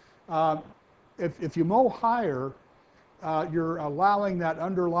too. If you mow higher, you're allowing that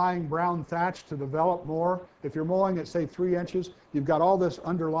underlying brown thatch to develop more. If you're mowing at, say, 3 inches, you've got all this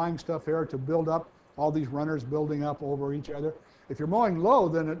underlying stuff there to build up, all these runners building up over each other. If you're mowing low,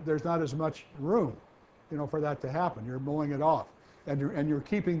 then there's not as much room, for that to happen. You're mowing it off, and you're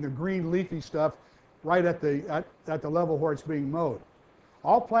keeping the green leafy stuff right at the level where it's being mowed.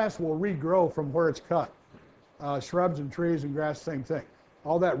 All plants will regrow from where it's cut. Shrubs and trees and grass, same thing.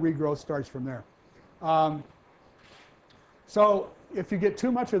 All that regrowth starts from there. So if you get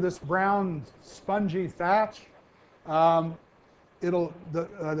too much of this brown spongy thatch, the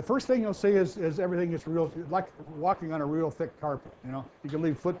first thing you'll see is everything is real, like walking on a real thick carpet. You can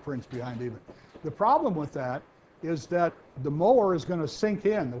leave footprints behind even. The problem with that is that the mower is going to sink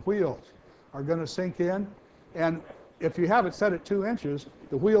in. The wheels are going to sink in, and if you have it set at 2 inches,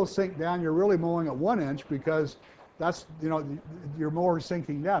 the wheels sink down. You're really mowing at 1 inch because that's your mower is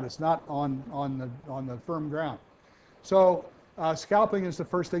sinking down. It's not on the firm ground. So scalping is the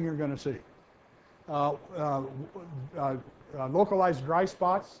first thing you're going to see. Localized dry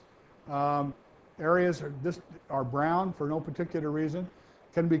spots, areas are brown for no particular reason,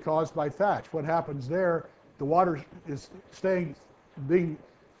 can be caused by thatch. What happens there, the water is being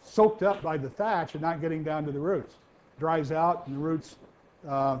soaked up by the thatch and not getting down to the roots. Dries out and the roots,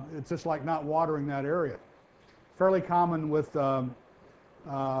 it's just like not watering that area. Fairly common with Bermuda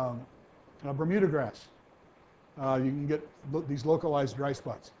grass. You can get these localized dry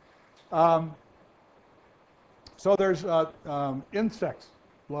spots. So there's insects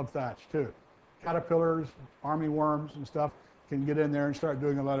love thatch too. Caterpillars, armyworms and stuff can get in there and start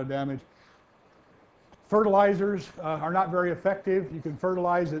doing a lot of damage. Fertilizers are not very effective. You can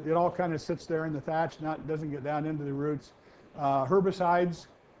fertilize it. It all kind of sits there in the thatch, doesn't get down into the roots. Herbicides,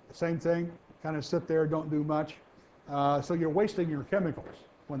 same thing, kind of sit there, don't do much. So you're wasting your chemicals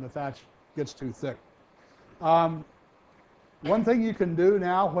when the thatch gets too thick. One thing you can do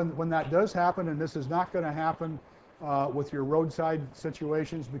now when that does happen, and this is not going to happen with your roadside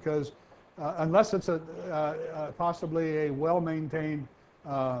situations, because unless it's possibly a well-maintained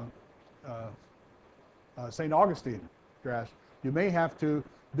St. Augustine grass, you may have to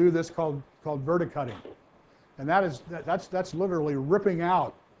do this called verticutting. And that's literally ripping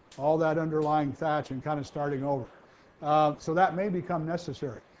out all that underlying thatch and kind of starting over. So that may become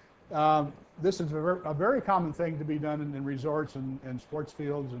necessary. This is a very common thing to be done in resorts and sports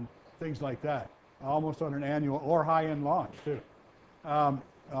fields and things like that, almost on an annual, or high-end lawns too.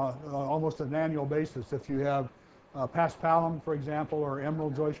 Almost an annual basis. If you have paspalum, for example, or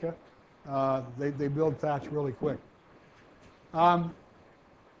emerald zoysia, they build thatch really quick. And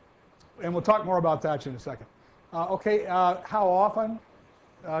we'll talk more about thatch in a second. Okay, how often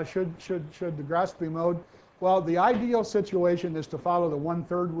should the grass be mowed? Well, the ideal situation is to follow the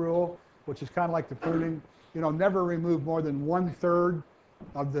 1/3 rule, which is kind of like the pruning. You know, never remove more than 1/3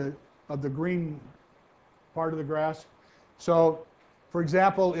 of the green part of the grass. So, for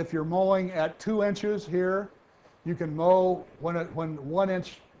example, if you're mowing at 2 inches here, you can mow when 1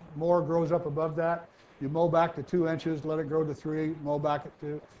 inch more grows up above that. You mow back to 2 inches, let it grow to 3, mow back at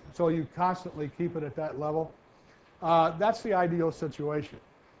 2. So you constantly keep it at that level. That's the ideal situation.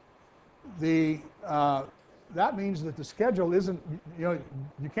 That means that the schedule isn't, you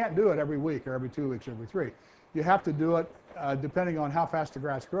can't do it every week or every 2 weeks or every 3. You have to do it depending on how fast the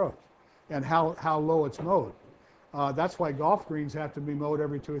grass grows and how low it's mowed. That's why golf greens have to be mowed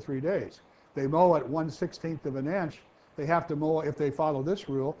every 2 or 3 days. They mow at 1/16 of an inch. They have to mow, if they follow this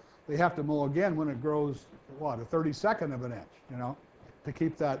rule, they have to mow again when it grows, what, 1/32 of an inch, to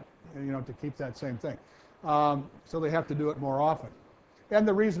keep that, to keep that same thing. So they have to do it more often. And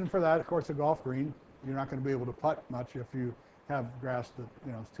the reason for that, of course, a golf green, you're not going to be able to putt much if you have grass that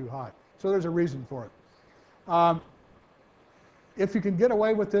is too high. So there's a reason for it. If you can get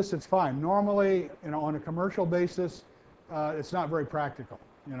away with this, it's fine. Normally, on a commercial basis, it's not very practical.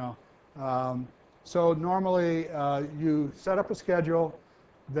 So normally you set up a schedule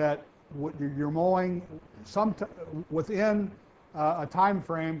that you're mowing within a time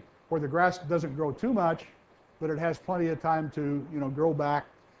frame where the grass doesn't grow too much, but it has plenty of time to grow back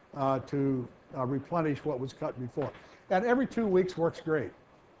to replenish what was cut before. And every 2 weeks works great.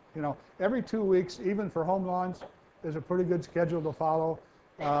 Every 2 weeks, even for home lawns, is a pretty good schedule to follow.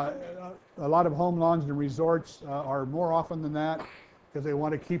 A lot of home lawns and resorts are more often than that because they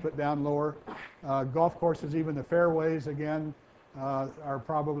want to keep it down lower. Golf courses, even the fairways, again, are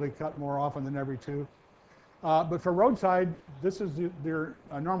probably cut more often than every 2. But for roadside, this is their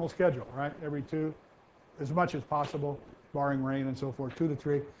normal schedule, right? Every 2, as much as possible, barring rain and so forth, 2 to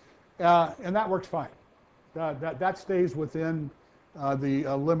 3. And that works fine. That stays within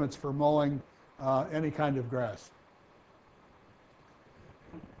the limits for mowing any kind of grass.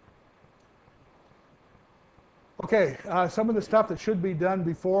 Okay, some of the stuff that should be done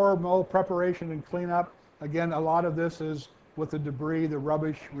before mow preparation and cleanup. Again, a lot of this is with the debris, the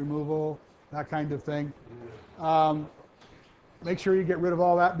rubbish removal, that kind of thing. Make sure you get rid of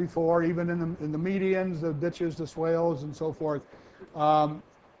all that before, even in the medians, the ditches, the swales, and so forth.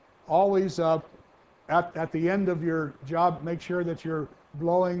 Always at the end of your job, make sure that you're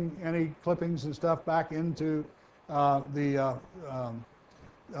blowing any clippings and stuff back into the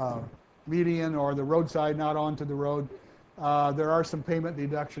median or the roadside, not onto the road. There are some payment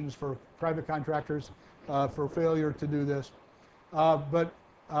deductions for private contractors for failure to do this. But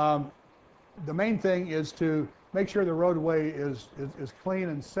the main thing is to make sure the roadway is clean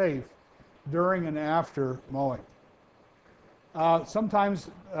and safe during and after mowing.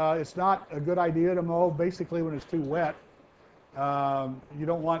 Sometimes it's not a good idea to mow basically when it's too wet. You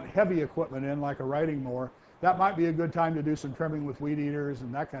don't want heavy equipment in like a riding mower. That might be a good time to do some trimming with weed eaters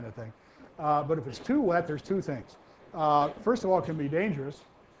and that kind of thing. But if it's too wet, there's 2 things. First of all, it can be dangerous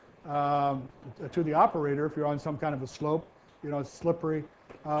to the operator if you're on some kind of a slope. It's slippery.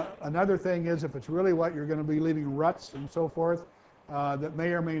 Another thing is if it's really wet, you're going to be leaving ruts and so forth that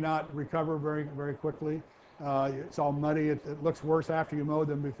may or may not recover very, very quickly. It's all muddy. It looks worse after you mow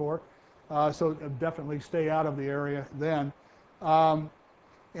than before. So definitely stay out of the area then.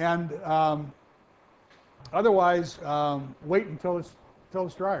 Otherwise, wait until it's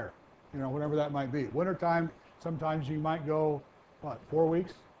drier, whatever that might be. Wintertime, sometimes you might go, 4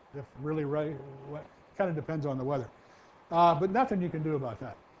 weeks, if really wet. Kind of depends on the weather. But nothing you can do about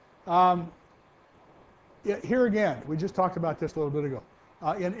that. Here again, we just talked about this a little bit ago.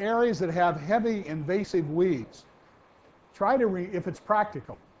 In areas that have heavy invasive weeds, try to, if it's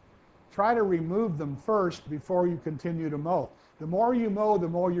practical, try to remove them first before you continue to mow. The more you mow, the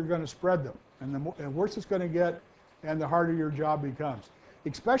more you're going to spread them, and the worse it's going to get, and the harder your job becomes.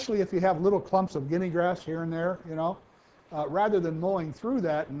 Especially if you have little clumps of guinea grass here and there, you know, rather than mowing through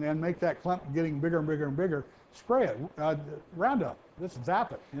that and then make that clump getting bigger and bigger and bigger, spray it. Roundup, just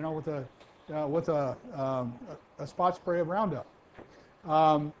zap it, you know, with a spot spray of Roundup.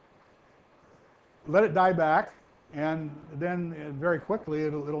 Let it die back, and then very quickly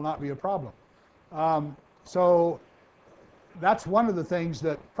it'll not be a problem. So that's one of the things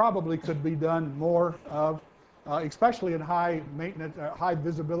that probably could be done more of, especially in high maintenance, high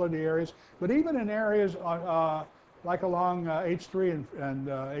visibility areas, but even in areas like along H3 and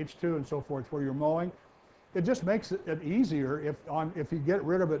H2 and so forth where you're mowing. It just makes it easier if you get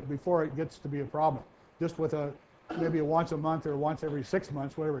rid of it before it gets to be a problem, just with maybe a once a month or once every 6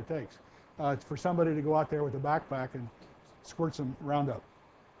 months, whatever it takes, for somebody to go out there with a backpack and squirt some Roundup.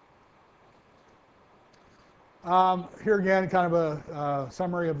 Here again, kind of a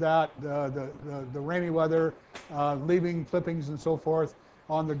summary of that, the rainy weather, leaving clippings and so forth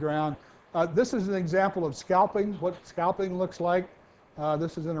on the ground. This is an example of scalping, what scalping looks like.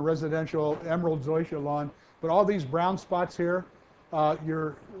 This is in a residential emerald zoysia lawn, but all these brown spots here,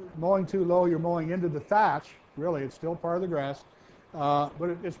 you're mowing too low, you're mowing into the thatch. Really, it's still part of the grass,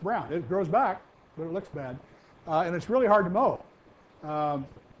 but it's brown. It grows back, but it looks bad. And it's really hard to mow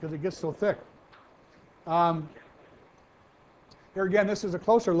because it gets so thick. Here again, this is a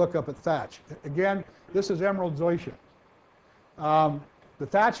closer look up at thatch. Again, this is emerald zoysia. The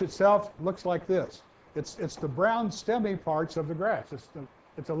thatch itself looks like this. It's the brown stemmy parts of the grass.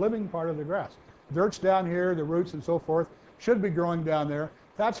 It's a living part of the grass. Dirt's down here, the roots and so forth should be growing down there.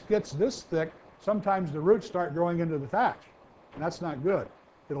 Thatch gets this thick, sometimes the roots start growing into the thatch, and that's not good.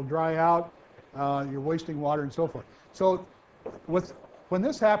 It'll dry out, you're wasting water and so forth. So when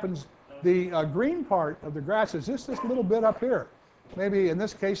this happens, the green part of the grass is just this little bit up here. Maybe in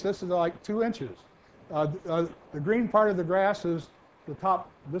this case, this is like 2 inches. The green part of the grass is the top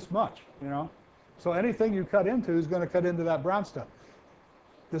this much, you know. So anything you cut into is going to cut into that brown stuff.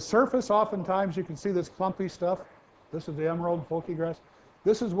 The surface, oftentimes, you can see this clumpy stuff. This is the emerald pokey grass.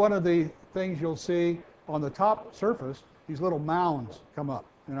 This is one of the things you'll see on the top surface, these little mounds come up,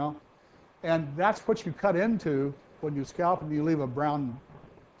 you know. And that's what you cut into when you scalp and you leave a brown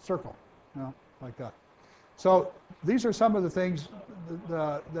circle, you know, like that. So these are some of the things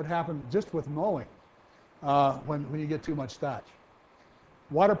that happen just with mowing when you get too much thatch.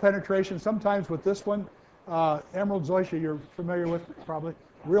 Water penetration, sometimes with this one, emerald zoysia you're familiar with probably,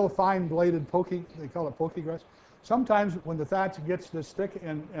 real fine bladed pokey, they call it pokey grass. Sometimes when the thatch gets this thick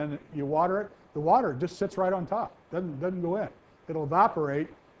and you water it, the water just sits right on top, doesn't go in. It'll evaporate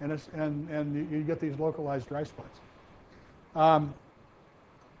and you get these localized dry spots.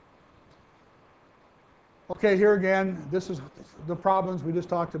 Okay, here again, this is the problems we just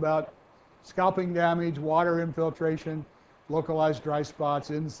talked about. Scalping damage, water infiltration, localized dry spots,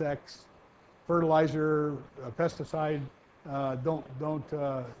 insects, fertilizer, pesticide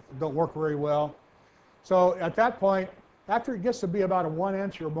don't work very well. So at that point, after it gets to be about a 1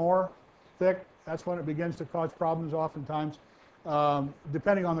 inch or more thick, that's when it begins to cause problems oftentimes,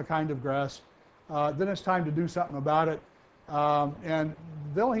 depending on the kind of grass. Then it's time to do something about it. And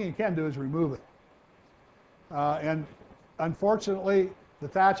the only thing you can do is remove it. And unfortunately, the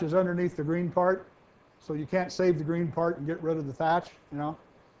thatch is underneath the green part, so you can't save the green part and get rid of the thatch, you know.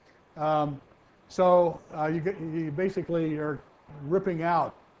 You basically are ripping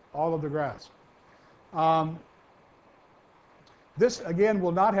out all of the grass. This, again,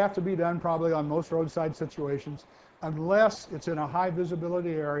 will not have to be done probably on most roadside situations unless it's in a high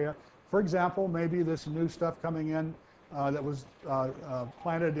visibility area. For example, maybe this new stuff coming in that was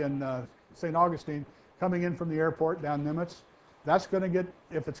planted in St. Augustine, coming in from the airport down Nimitz, that's going to get,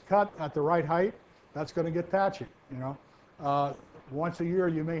 if it's cut at the right height, that's going to get patchy, you know. Once a year,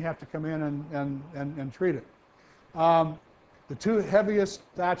 you may have to come in and treat it. The two heaviest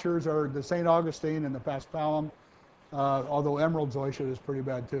thatchers are the St. Augustine and the Paspalum, although emerald zoysia is pretty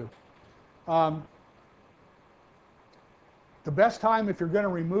bad too. The best time, if you're going to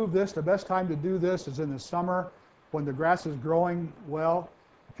remove this, the best time to do this is in the summer when the grass is growing well,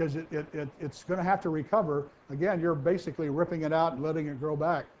 because it's going to have to recover. Again, you're basically ripping it out and letting it grow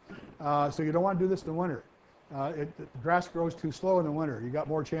back. So you don't want to do this in the winter. The grass grows too slow in the winter. You got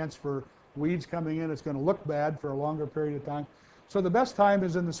more chance for weeds coming in. It's going to look bad for a longer period of time. So the best time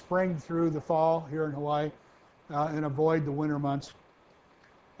is in the spring through the fall here in Hawaii, and avoid the winter months.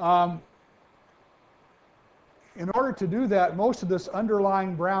 In order to do that, most of this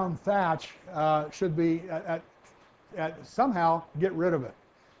underlying brown thatch should be somehow get rid of it.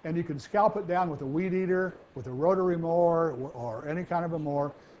 And you can scalp it down with a weed eater, with a rotary mower, or any kind of a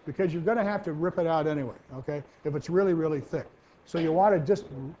mower, because you're going to have to rip it out anyway, okay, if it's really, really thick. So you want to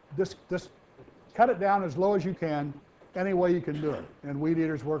just cut it down as low as you can, any way you can do it. And weed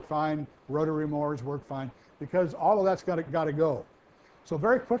eaters work fine, rotary mowers work fine, because all of that's got to go. So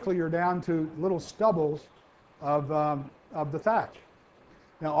very quickly you're down to little stubbles of the thatch.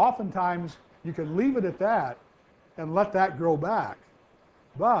 Now oftentimes you can leave it at that and let that grow back.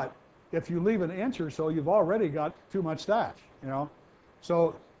 But if you leave an inch or so, you've already got too much thatch, you know.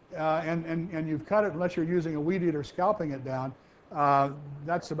 So, and you've cut it, unless you're using a weed eater scalping it down,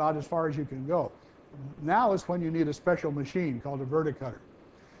 that's about as far as you can go. Now is when you need a special machine called a verticutter.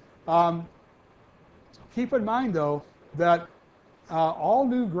 Keep in mind, though, that all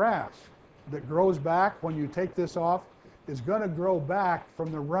new grass that grows back when you take this off is going to grow back from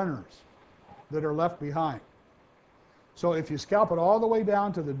the runners that are left behind. So if you scalp it all the way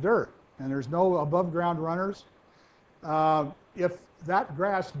down to the dirt and there's no above ground runners, if that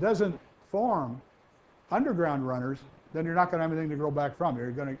grass doesn't form underground runners, then you're not going to have anything to grow back from.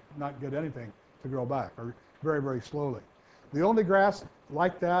 You're going to not get anything to grow back, or very, very slowly. The only grass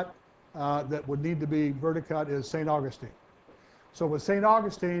like that that would need to be verticut is St. Augustine. So with St.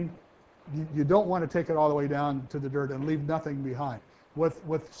 Augustine, you don't want to take it all the way down to the dirt and leave nothing behind.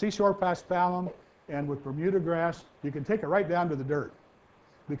 With seashore paspalum and with Bermuda grass, you can take it right down to the dirt,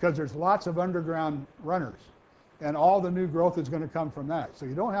 because there's lots of underground runners, and all the new growth is going to come from that. So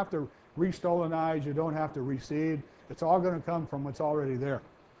you don't have to restolonize, you don't have to reseed. It's all going to come from what's already there.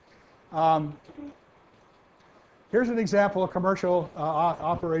 Here's an example of commercial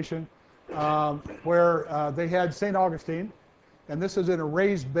operation where they had St. Augustine, and this is in a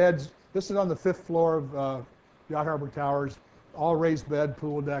raised beds. This is on the 5th floor of Yacht Harbor Towers, all raised bed,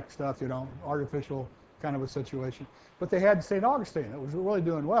 pool deck stuff, you know, artificial kind of a situation. But they had St. Augustine. It was really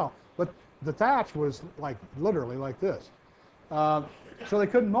doing well. But the thatch was like literally like this. So they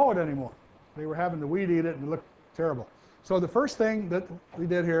couldn't mow it anymore. They were having to weed eat it, and it looked terrible. So the first thing that we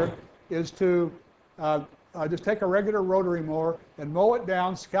did here is to just take a regular rotary mower and mow it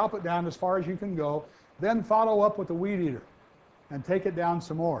down, scalp it down as far as you can go, then follow up with a weed eater and take it down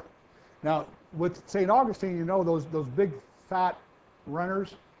some more. Now, with St. Augustine, you know, those big fat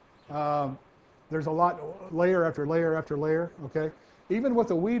runners, there's a lot, layer after layer after layer, okay? Even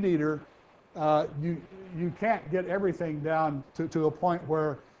with a weed eater, you can't get everything down to a point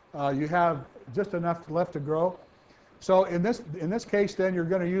where you have just enough left to grow. So in this case, then, you're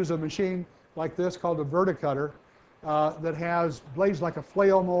going to use a machine like this called a verticutter that has blades like a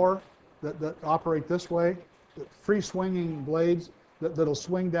flail mower that operate this way, free swinging blades that'll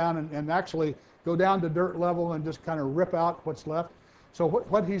swing down and actually go down to dirt level and just kind of rip out what's left. So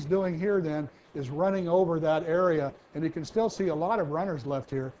what he's doing here then is running over that area, and you can still see a lot of runners left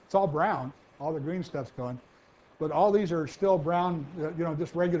here. It's all brown, all the green stuff's gone, but all these are still brown, you know,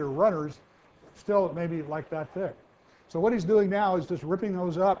 just regular runners, still maybe like that thick. So what he's doing now is just ripping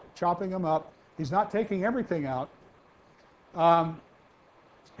those up, chopping them up. He's not taking everything out. And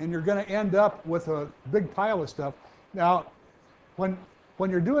you're going to end up with a big pile of stuff. Now, when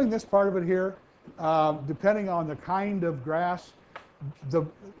you're doing this part of it here, depending on the kind of grass, the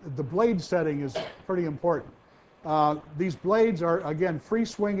blade setting is pretty important. These blades are, again, free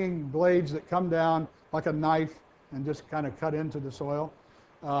swinging blades that come down like a knife and just kind of cut into the soil,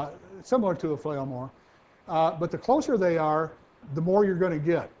 similar to a flail mower. But the closer they are, the more you're going to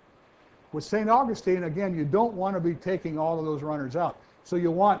get. With St. Augustine, again, you don't want to be taking all of those runners out. So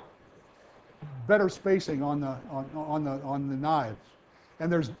you want better spacing on the knives.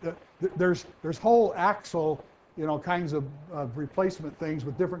 And there's whole axle, you know, kinds of replacement things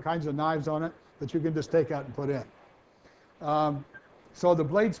with different kinds of knives on it that you can just take out and put in. So the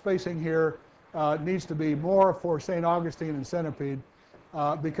blade spacing here needs to be more for St. Augustine and centipede,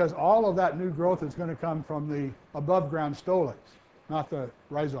 because all of that new growth is going to come from the above ground stolons, not the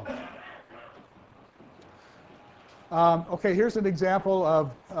rhizomes. Okay, here's an example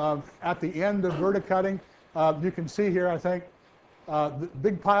of at the end of verticutting. You can see here, I think, the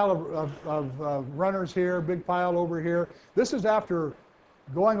big pile of runners here, big pile over here. This is after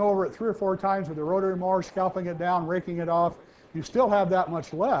going over it 3 or 4 times with the rotary mower, scalping it down, raking it off. You still have that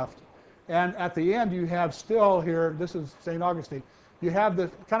much left. And at the end, you have still here, this is St. Augustine, you have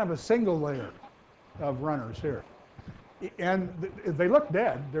this kind of a single layer of runners here. And they look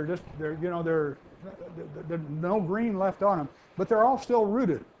dead. There's no green left on them, but they're all still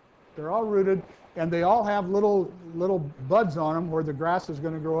rooted. They're all rooted, and they all have little buds on them where the grass is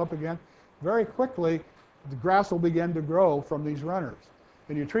going to grow up again. Very quickly, the grass will begin to grow from these runners.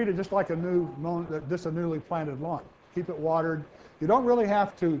 And you treat it just like a newly planted lawn. keep it watered. You don't really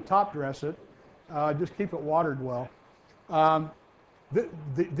have to top dress it, just keep it watered well. Um,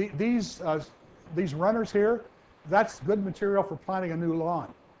 these runners here, that's good material for planting a new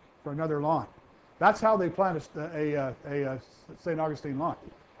lawn, for another lawn. That's how they plant a St. Augustine lawn,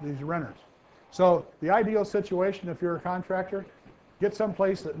 these runners. So the ideal situation, if you're a contractor, get some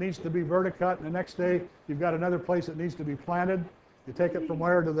place that needs to be verticut, and the next day you've got another place that needs to be planted. You take it from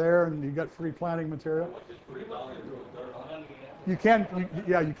where to there, and you've got free planting material. You can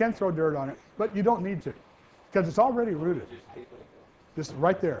throw dirt on it, but you don't need to, because it's already rooted. Just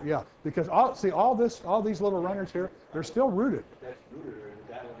right there, yeah. Because all these little runners here, they're still rooted.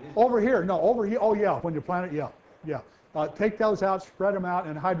 Over here, no, over here. Oh yeah, when you plant it, yeah. Take those out, spread them out,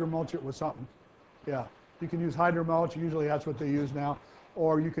 and hydromulch it with something. Yeah, you can use hydromulch. Usually that's what they use now,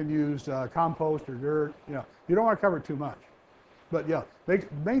 or you can use compost or dirt. You know, you don't want to cover it too much. But yeah,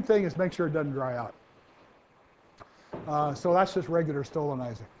 main thing is make sure it doesn't dry out. So that's just regular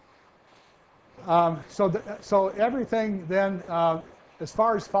stolonizing. So everything then, as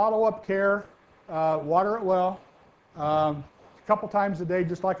far as follow-up care, water it well. A couple times a day,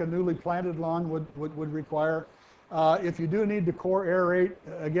 just like a newly planted lawn would require. If you do need to core aerate,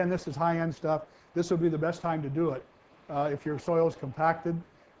 again, this is high-end stuff. This would be the best time to do it. If your soil is compacted,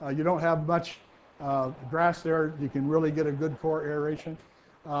 you don't have much grass there, you can really get a good core aeration.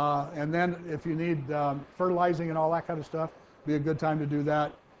 And then if you need fertilizing and all that kind of stuff, be a good time to do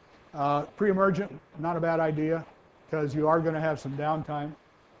that. Pre-emergent, not a bad idea, because you are going to have some downtime,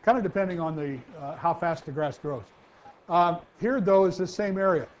 kind of depending on how fast the grass grows. Here, though, is this same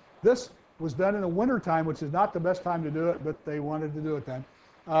area. This was done in the wintertime, which is not the best time to do it, but they wanted to do it then.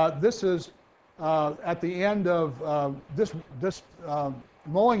 This is at the end of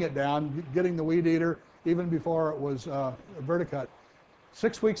mowing it down, getting the weed eater, even before it was verticut.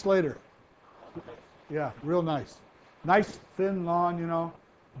 6 weeks later. Yeah, real nice. Nice, thin lawn, you know,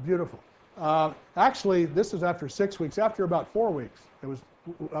 beautiful. Actually, this is after 6 weeks. After about 4 weeks,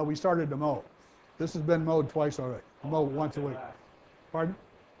 we started to mow. This has been mowed twice already. Mow once a week. Pardon?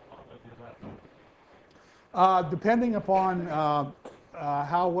 Depending upon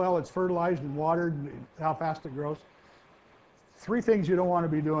how well it's fertilized and watered, and how fast it grows. 3 things you don't want to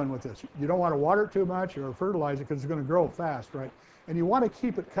be doing with this. You don't want to water it too much or fertilize it, because it's going to grow fast, right? And you want to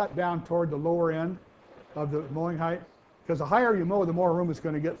keep it cut down toward the lower end of the mowing height, because the higher you mow, the more room it's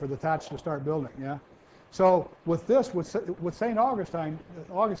going to get for the thatch to start building, yeah? So with this, with St. Augustine,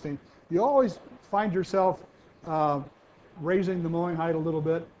 you always find yourself raising the mowing height a little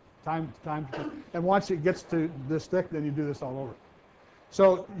bit, time to time. And once it gets to this thick, then you do this all over.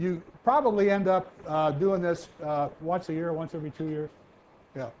 So you probably end up doing this once a year, once every 2 years.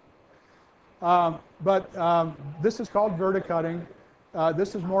 Yeah. This is called verticutting.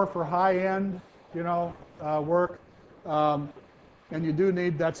 This is more for high-end, you know, work. And you do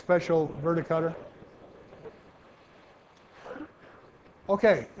need that special verticutter.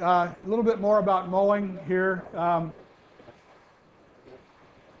 Okay, a little bit more about mowing here.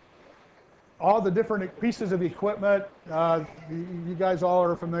 All the different pieces of equipment, you guys all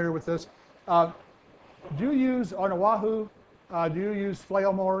are familiar with this. Do you use, on Oahu, do you use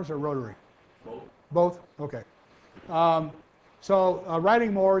flail mowers or rotary? Both. Both? Okay.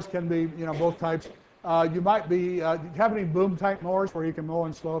 Riding mowers can be, you know, both types. You might be, have any boom type mowers where you can mow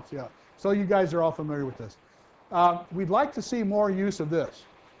in slopes? Yeah. So you guys are all familiar with this. We'd like to see more use of this.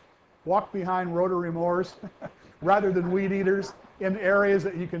 Walk behind rotary mowers rather than weed eaters in areas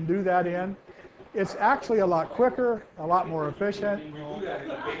that you can do that in. It's actually a lot quicker, a lot more efficient.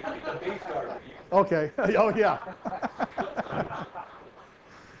 Okay. Oh, yeah.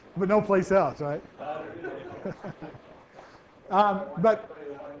 But no place else, right? But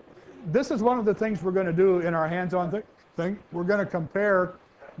this is one of the things we're going to do in our hands-on thing. We're going to compare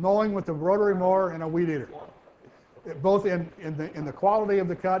mowing with the rotary mower and a weed eater, both in the quality of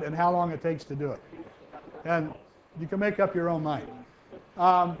the cut and how long it takes to do it. And you can make up your own mind.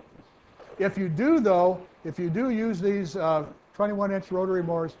 If you do use these 21-inch rotary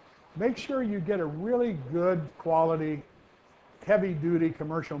mowers, make sure you get a really good quality, heavy-duty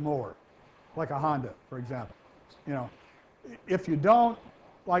commercial mower, like a Honda, for example. You know, if you don't,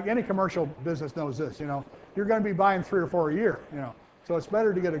 like any commercial business knows this, you know, you're going to be buying 3 or 4 a year, you know. So it's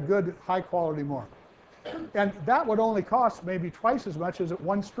better to get a good, high-quality mower. And that would only cost maybe twice as much as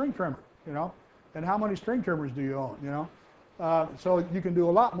one string trimmer, you know. And how many string trimmers do you own, you know? So you can do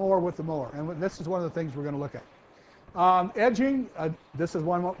a lot more with the mower, and this is one of the things we're going to look at. Edging, this is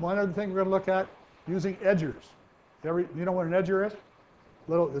one other thing we're going to look at, using edgers. You know what an edger is?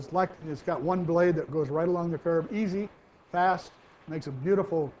 It's got one blade that goes right along the curb, easy, fast, makes a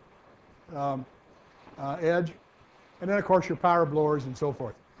beautiful edge. And then, of course, your power blowers and so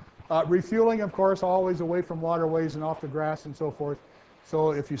forth. Refueling, of course, always away from waterways and off the grass and so forth.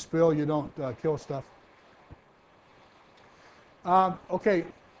 So if you spill, you don't kill stuff. Okay,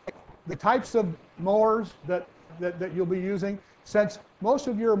 the types of mowers that you'll be using, since most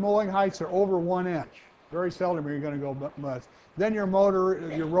of your mowing heights are over 1 inch, very seldom are you going to go much. Then your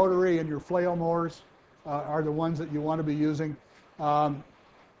rotary and your flail mowers are the ones that you want to be using. You're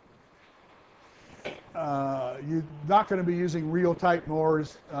not going to be using reel type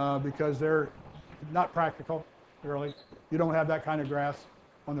mowers because they're not practical, really. You don't have that kind of grass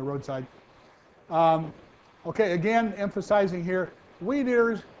on the roadside. Okay, again, emphasizing here, weed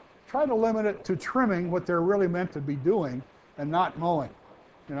eaters, try to limit it to trimming what they're really meant to be doing and not mowing.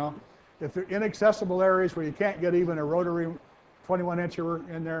 You know, if they're inaccessible areas where you can't get even a rotary 21-incher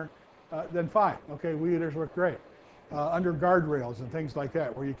in there, then fine. Okay, weed eaters work great. Under guardrails and things like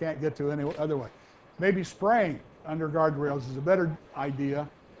that where you can't get to any other way. Maybe spraying under guardrails is a better idea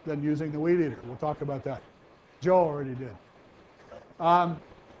than using the weed eater. We'll talk about that. Joe already did.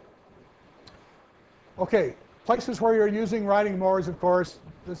 Okay, places where you're using riding mowers, of course,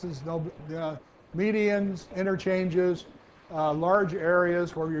 this is medians, interchanges, large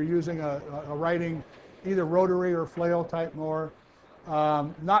areas where you're using a riding either rotary or flail type mower.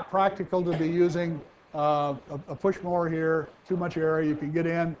 Not practical to be using a push mower here, too much area you can get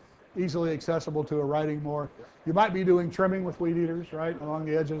in, easily accessible to a riding mower. You might be doing trimming with weed eaters, right, along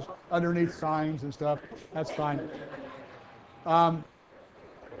the edges, underneath signs and stuff. That's fine.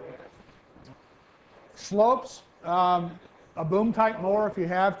 Slopes, a boom type mower, if you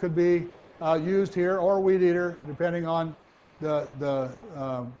have, could be used here, or weed eater, depending on the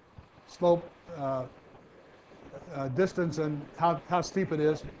slope distance and how steep it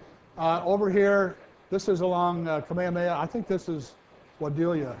is. Over here, this is along Kamehameha. I think this is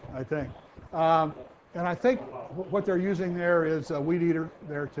Wadelia, I think. And I think what they're using there is a weed eater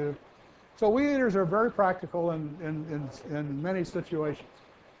there too. So weed eaters are very practical in many situations.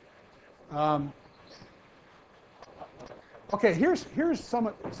 Okay, here's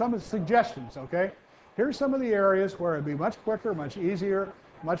some suggestions, okay? Here's some of the areas where it'd be much quicker, much easier,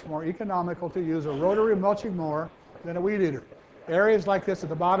 much more economical to use a rotary mulching mower than a weed eater. Areas like this at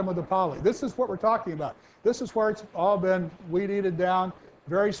the bottom of the poly. This is what we're talking about. This is where it's all been weed-eated down,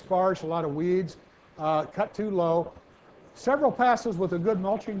 very sparse, a lot of weeds, cut too low. Several passes with a good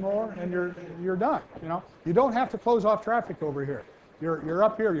mulching mower and you're done. You know, you don't have to close off traffic over here. You're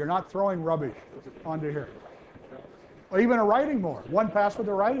up here. You're not throwing rubbish onto here. Or even a riding mower. One pass with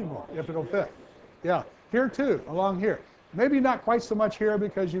a riding mower if it'll fit. Yeah, here too, along here. Maybe not quite so much here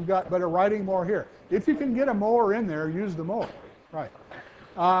because you've got, but a riding mower here. If you can get a mower in there, use the mower. Right.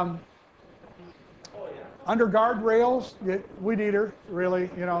 Under guardrails, weed eater, really,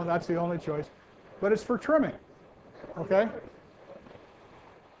 you know, that's the only choice. But it's for trimming, okay?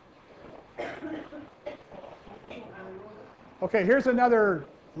 Okay, here's another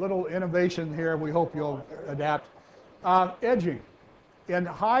little innovation here we hope you'll adapt. Edging. In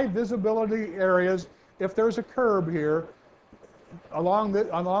high visibility areas, if there's a curb here, along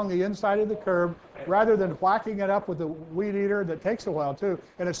the inside of the curb, rather than whacking it up with a weed eater that takes a while too,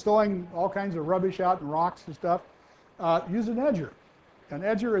 and it's throwing all kinds of rubbish out and rocks and stuff, use an edger. An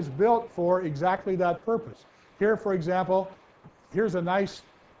edger is built for exactly that purpose. Here, for example, here's a nice,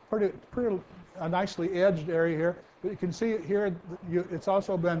 nicely edged area here. But you can see here, it's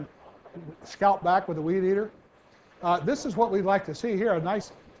also been scalped back with a weed eater. This is what we'd like to see here, a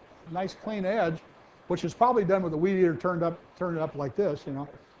nice clean edge, which is probably done with a weed eater turned up like this, you know,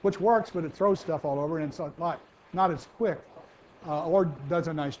 which works, but it throws stuff all over and it's not as quick, or does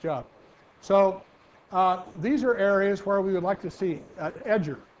a nice job. So these are areas where we would like to see an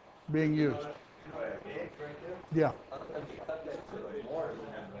edger being used. Yeah.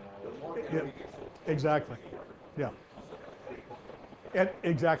 Yeah. Exactly. Yeah.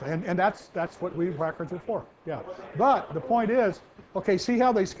 Exactly, and that's what weed whackers are for. Yeah. But the point is, okay, see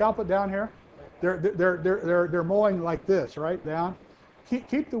how they scalp it down here? They're mowing like this, right down.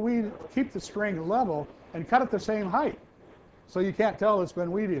 Keep the string level and cut it the same height, so you can't tell it's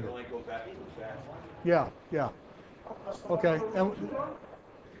been weed eated. Yeah, yeah. Okay, and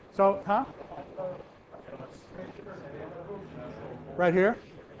so, huh? Right here.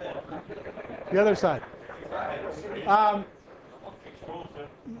 The other side.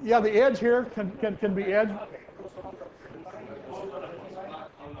 Yeah, the edge here can be edged.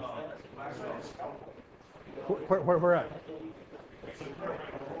 Where at?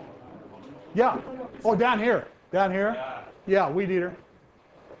 Yeah. Oh, down here. Down here? Yeah, weed eater.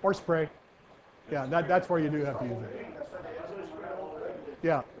 Or spray. Yeah, that's where you do have to use it.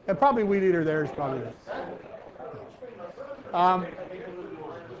 Yeah. And probably weed eater there is probably it. Um,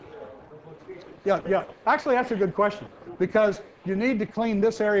 yeah. Actually, that's a good question because you need to clean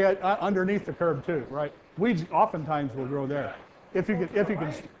this area underneath the curb too, right? Weeds oftentimes will grow there. If you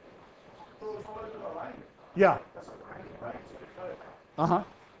can. Yeah. Uh-huh.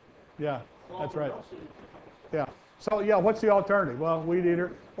 Yeah, that's right. Yeah. So yeah, what's the alternative? Well, weed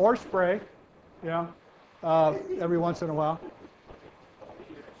eater or spray, yeah, every once in a while.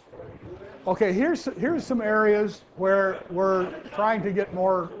 Okay, here's some areas where we're trying to get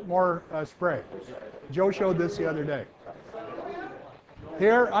more spray. Joe showed this the other day.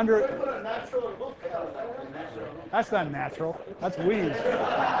 Here under, that's not natural. That's weeds.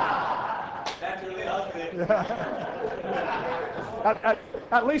 Naturally outfit.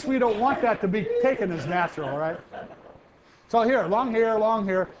 At least we don't want that to be taken as natural, right? So here, long hair,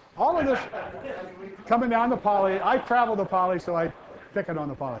 all of this coming down the poly. I travel the poly, so I pick it on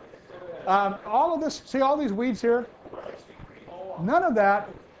the poly. All of this, see all these weeds here? None of that.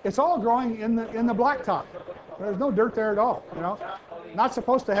 It's all growing in the blacktop. There's no dirt there at all. You know, not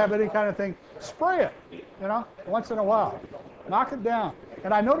supposed to have any kind of thing. Spray it. You know, once in a while, knock it down.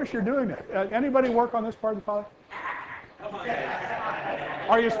 And I notice you're doing it. Anybody work on this part of the poly?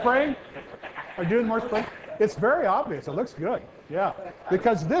 Are you spraying? Are you doing more spraying? It's very obvious. It looks good. Yeah,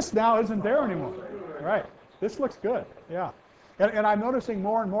 because this now isn't there anymore. Right. This looks good. Yeah. And I'm noticing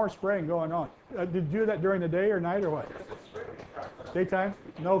more and more spraying going on. Did you do that during the day or night or what? Daytime?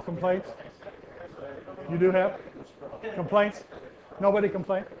 No complaints? You do have complaints? Nobody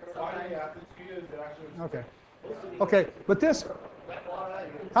complained? Okay. Okay, but this,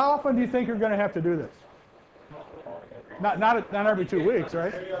 how often do you think you're going to have to do this? Not every 2 weeks,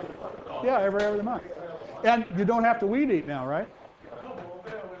 right? Yeah, every other month. And you don't have to weed eat now, right?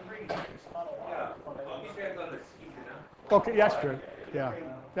 Okay, that's true. Yeah,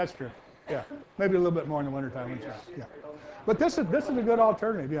 that's true. Yeah, maybe a little bit more in the wintertime. Yeah, but this is a good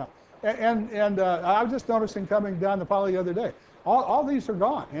alternative. Yeah, and I was just noticing coming down the poly the other day, all these are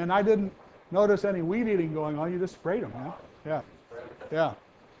gone, and I didn't notice any weed eating going on. You just sprayed them. Yeah.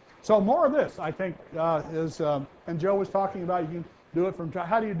 So more of this, I think, is. And Joe was talking about you can do it from.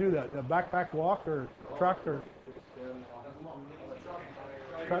 How do you do that? A backpack walk or truck or?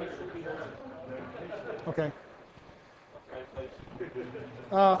 Truck? Okay.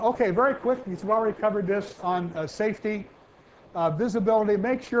 Okay, very quick. We've already covered this on safety, visibility.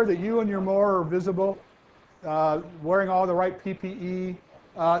 Make sure that you and your mower are visible, wearing all the right PPE.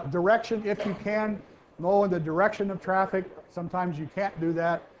 Direction, if you can, mow in the direction of traffic. Sometimes you can't do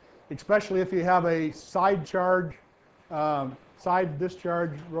that, especially if you have a side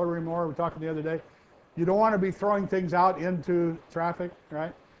discharge rotary mower. We were talking the other day. You don't want to be throwing things out into traffic,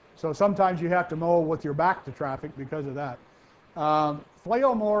 right? So sometimes you have to mow with your back to traffic because of that.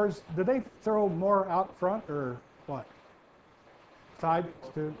 Flail mowers, do they throw more out front or what? Side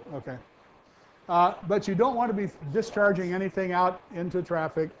too? Okay. But you don't want to be discharging anything out into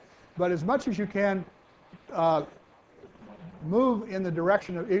traffic. But as much as you can, move in the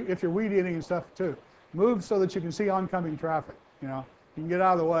direction of, if you're weed eating and stuff too, move so that you can see oncoming traffic. You know, you can get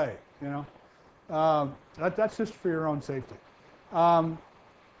out of the way. You know, that's just for your own safety.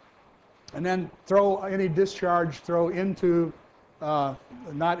 And then throw any discharge, throw into,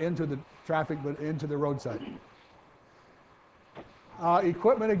 not into the traffic, but into the roadside.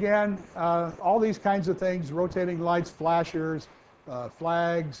 Equipment again, all these kinds of things, rotating lights, flashers,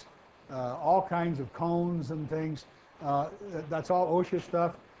 flags, all kinds of cones and things. That's all OSHA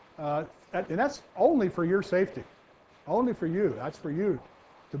stuff. And that's only for your safety. Only for you. That's for you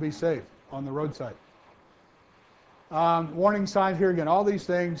to be safe on the roadside. Warning signs here again, all these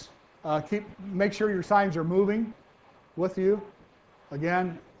things. Make sure your signs are moving with you.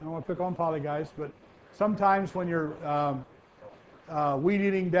 Again, I don't want to pick on poly guys, but sometimes when you're weed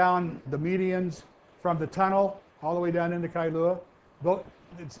eating down the medians from the tunnel all the way down into Kailua,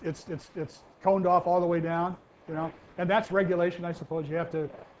 it's coned off all the way down, you know, and that's regulation, I suppose. You have to,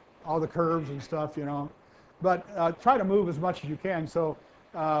 all the curves and stuff, you know, but try to move as much as you can so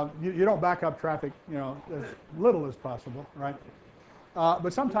you don't back up traffic, you know, as little as possible, right?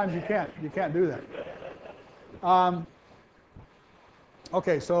 But sometimes you can't do that.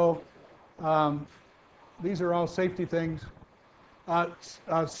 Okay, so these are all safety things.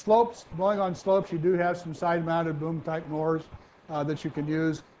 Slopes, mowing on slopes, you do have some side-mounted boom-type mowers that you can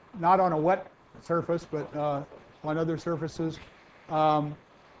use, not on a wet surface, but on other surfaces.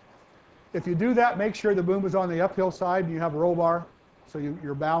 If you do that, make sure the boom is on the uphill side and you have a roll bar, so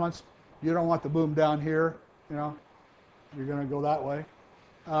you're balanced. You don't want the boom down here, you know. You're going to go that way.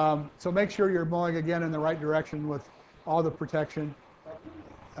 So make sure you're mowing again in the right direction with all the protection.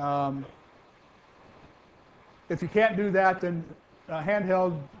 If you can't do that, then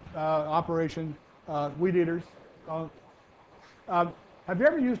handheld operation, weed eaters. Have you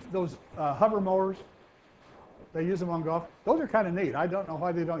ever used those hover mowers? They use them on golf. Those are kind of neat. I don't know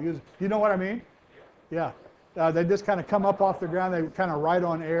why they don't use it. You know what I mean? Yeah. They just kind of come up off the ground. They kind of ride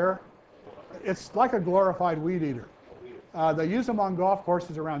on air. It's like a glorified weed eater. They use them on golf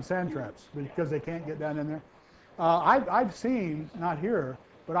courses around sand traps because they can't get down in there. I've seen, not here,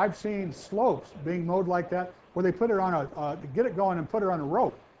 but I've seen slopes being mowed like that where they put it on to get it going and put it on a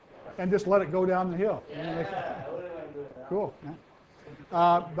rope and just let it go down the hill. Yeah. Cool. Yeah.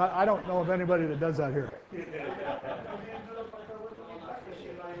 But I don't know of anybody that does that here.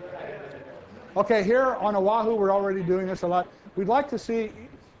 Okay, here on Oahu, we're already doing this a lot. We'd like to see,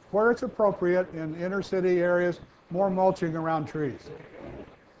 where it's appropriate in inner city areas, more mulching around trees.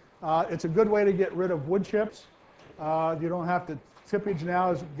 It's a good way to get rid of wood chips. You don't have to, tippage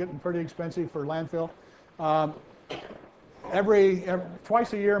now is getting pretty expensive for landfill.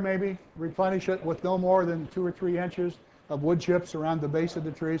 Twice a year maybe, replenish it with no more than 2 or 3 inches of wood chips around the base of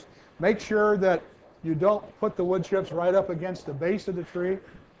the trees. Make sure that you don't put the wood chips right up against the base of the tree.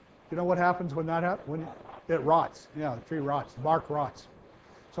 You know what happens when that happens? When it rots. Yeah, the tree rots, the bark rots.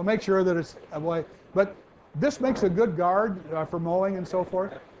 So make sure that it's away. But this makes a good guard for mowing and so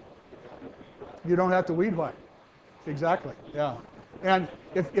forth. You don't have to weed whack. Exactly, yeah. And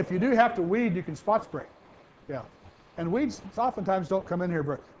if you do have to weed, you can spot spray. Yeah. And weeds oftentimes don't come in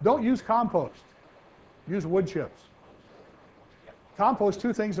here. Don't use compost. Use wood chips. Compost,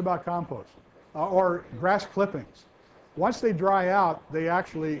 2 things about compost, or grass clippings. Once they dry out, they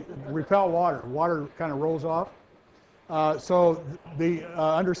actually repel water. Water kind of rolls off. So the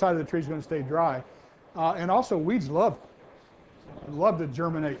underside of the tree is going to stay dry. And also weeds love to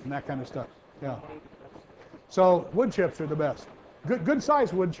germinate and that kind of stuff. Yeah. So wood chips are the best. Good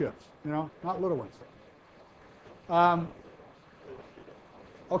sized wood chips, you know, not little ones.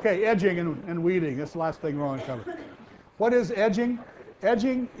 Okay, edging and weeding. That's the last thing we want to cover. What is edging?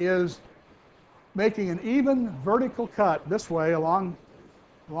 Edging is making an even vertical cut this way along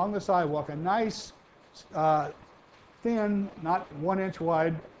the sidewalk, a nice thin, not 1 inch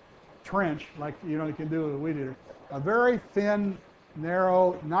wide trench like you can do with a weed eater. A very thin,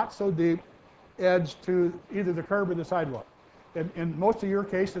 narrow, not so deep edge to either the curb or the sidewalk. In most of your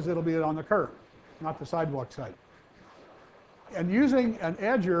cases, it'll be on the curb, not the sidewalk side. And using an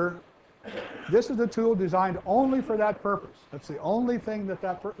edger, this is a tool designed only for that purpose. That's the only thing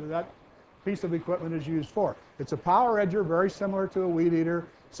that piece of equipment is used for. It's a power edger, very similar to a weed eater,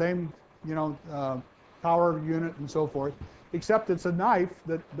 same power unit and so forth, except it's a knife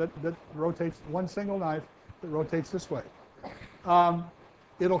that rotates, one single knife that rotates this way.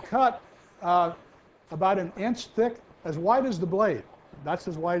 It'll cut about 1 inch thick, as wide as the blade. That's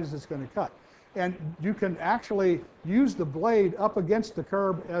as wide as it's going to cut. And you can actually use the blade up against the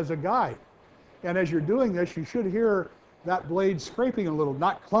curb as a guide. And as you're doing this, you should hear that blade scraping a little,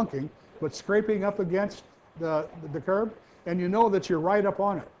 not clunking, but scraping up against the curb. And you know that you're right up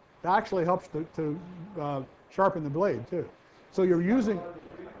on it. It actually helps to sharpen the blade too. So you're using,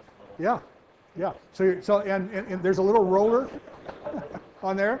 yeah. And there's a little roller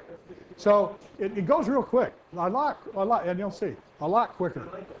on there. So it goes real quick, a lot, and you'll see, a lot quicker.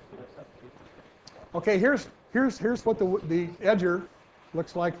 Okay, here's what the edger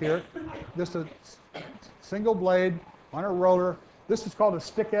looks like here. Just a single blade on a roller. This is called a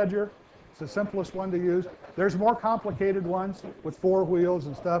stick edger. It's the simplest one to use. There's more complicated ones with 4 wheels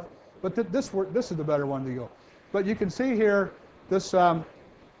and stuff, but this is the better one to go. But you can see here this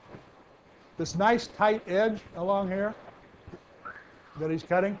nice tight edge along here that he's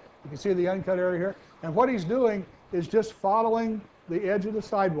cutting. You can see the uncut area here. And what he's doing is just following the edge of the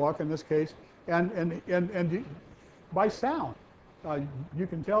sidewalk in this case, and by sound, you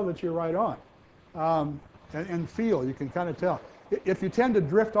can tell that you're right on. And feel, you can kind of tell. If you tend to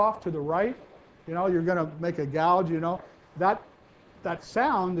drift off to the right, you're going to make a gouge, that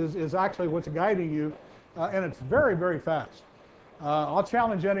sound is actually what's guiding you, and it's very, very fast. I'll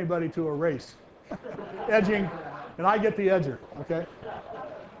challenge anybody to a race. Edging, and I get the edger, okay?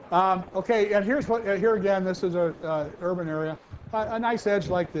 Okay, and here again, this is a urban area. A nice edge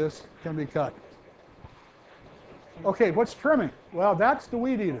like this can be cut. Okay, what's trimming? Well, that's the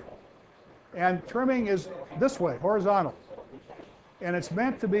weed eater. And trimming is this way, horizontal. And it's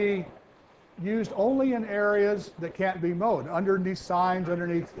meant to be used only in areas that can't be mowed, underneath signs,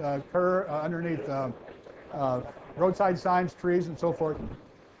 underneath roadside signs, trees, and so forth.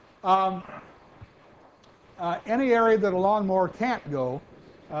 Any area that a lawnmower can't go,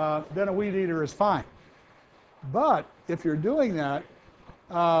 then a weed eater is fine. But if you're doing that,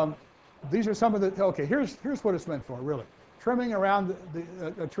 these are some of the, okay, here's what it's meant for, really. Trimming around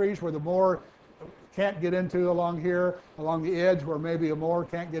the trees where the mower can't get into along here, along the edge where maybe a mower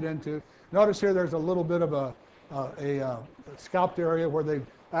can't get into. Notice here there's a little bit of a scalped area where they've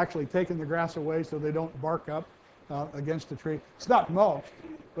actually taken the grass away so they don't bark up against the tree. It's not mulched,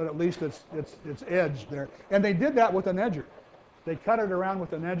 but at least it's edged there. And they did that with an edger. They cut it around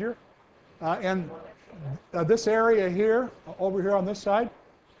with an edger. And this area here, over here on this side,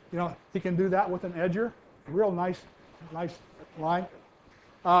 you know, he can do that with an edger. Real nice line.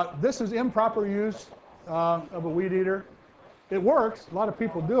 This is improper use of a weed eater. It works. A lot of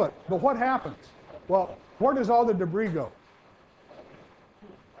people do it. But what happens? Well, where does all the debris go?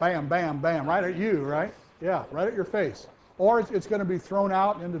 Bam, bam, bam, right at you, right? Yeah, right at your face. Or it's going to be thrown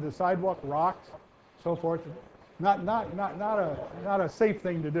out into the sidewalk, rocks, so forth. Not a safe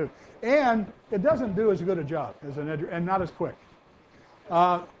thing to do. And it doesn't do as good a job as an edger, and not as quick.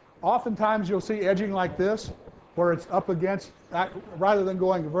 Oftentimes you'll see edging like this, where it's up against, rather than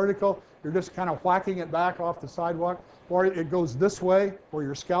going vertical, you're just kind of whacking it back off the sidewalk, or it goes this way, where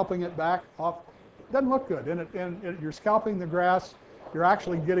you're scalping it back off. It doesn't look good, and you're scalping the grass. You're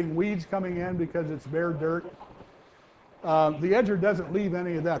actually getting weeds coming in because it's bare dirt. The edger doesn't leave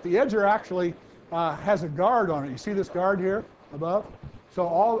any of that. The edger actually has a guard on it. You see this guard here above? So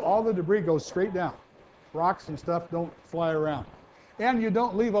all the debris goes straight down. Rocks and stuff don't fly around. And you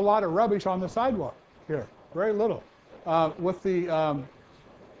don't leave a lot of rubbish on the sidewalk here. Very little. With the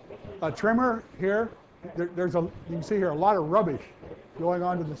trimmer here, you can see here a lot of rubbish going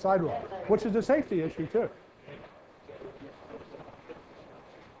onto the sidewalk, which is a safety issue too.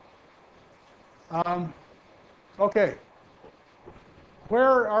 Okay.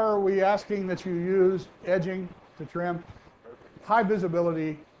 Where are we asking that you use edging to trim? High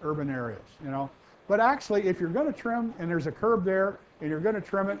visibility urban areas, you know. But actually, if you're going to trim and there's a curb there and you're going to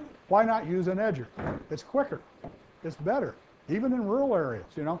trim it, why not use an edger? It's quicker. It's better. Even in rural areas,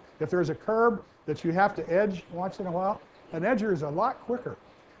 you know. If there's a curb that you have to edge once in a while, an edger is a lot quicker.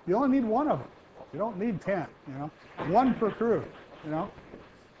 You only need one of them. You don't need 10, you know. One per crew, you know.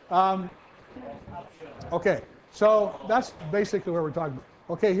 Okay, so that's basically what we're talking about.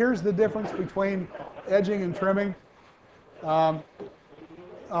 Okay, here's the difference between edging and trimming. One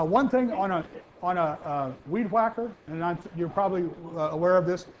thing on a weed whacker, and you're probably aware of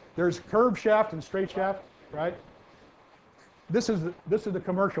this. There's curved shaft and straight shaft, right? This is the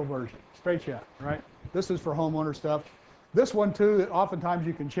commercial version, straight shaft, right? This is for homeowner stuff. This one too, oftentimes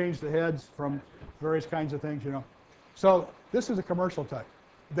you can change the heads from various kinds of things, you know. So this is a commercial type.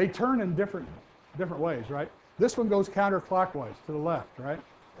 They turn in different ways, right? This one goes counterclockwise to the left, right?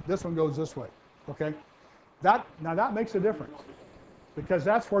 This one goes this way, okay? Now that makes a difference, because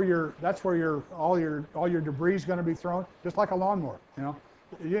that's where all your debris is going to be thrown, just like a lawnmower, you know.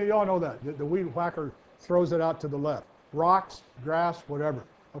 You all know that the weed whacker throws it out to the left, rocks, grass, whatever,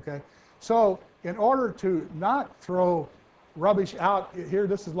 okay? So in order to not throw rubbish out here,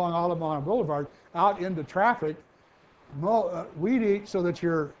 this is along Altamont Boulevard, out into traffic, weed eat so that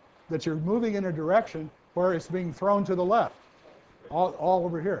you're moving in a direction where it's being thrown to the left, all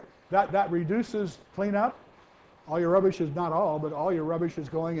over here. That reduces cleanup. All your rubbish is, not all, but all your rubbish is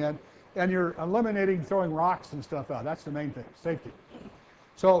going in, and you're eliminating throwing rocks and stuff out. That's the main thing, safety.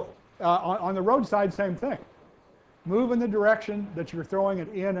 So on the roadside, same thing. Move in the direction that you're throwing it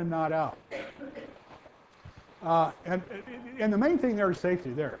in and not out. And the main thing there is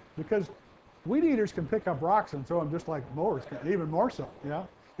safety there, because weed eaters can pick up rocks and throw them just like mowers can, even more so, yeah?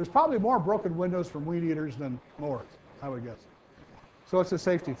 There's probably more broken windows from weed eaters than mowers, I would guess. So it's a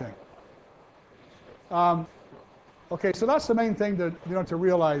safety thing. Okay, so that's the main thing to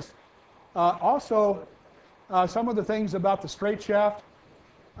realize. Also, some of the things about the straight shaft,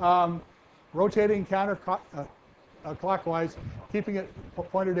 rotating clockwise, keeping it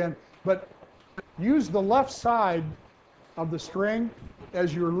pointed in, but use the left side of the string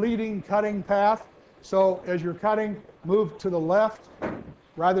as your leading cutting path. So as you're cutting, move to the left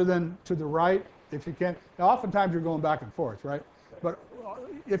rather than to the right if you can. Now, oftentimes you're going back and forth, right? But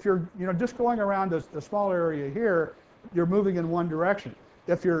if you're just going around a small area here, you're moving in one direction.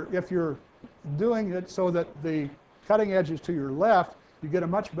 If you're doing it so that the cutting edge is to your left, you get a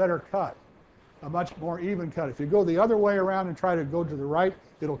much better cut, a much more even cut. If you go the other way around and try to go to the right,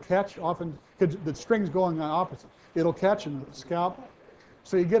 it'll catch often, because the string's going on opposite. It'll catch in the scalp.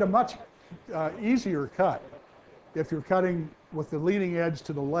 So you get a much easier cut if you're cutting with the leading edge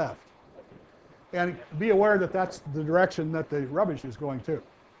to the left. And be aware that that's the direction that the rubbish is going to.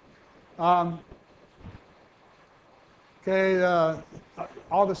 Okay,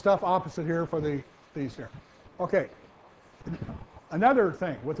 all the stuff opposite here for these here. Okay. Another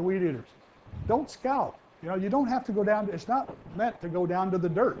thing with the weed eaters, don't scalp. You know, you don't have to go down, it's not meant to go down to the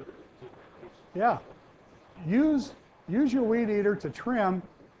dirt. Yeah. Use your weed eater to trim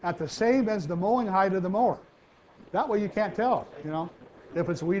at the same as the mowing height of the mower. That way you can't tell, you know, if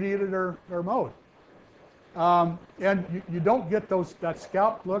it's weed eated or mowed. And you don't get that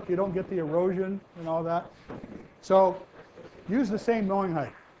scalp look, you don't get the erosion and all that. So use the same mowing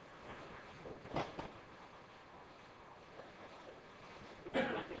height.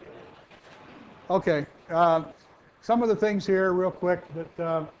 Okay, some of the things here real quick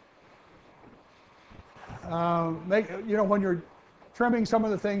that when you're trimming some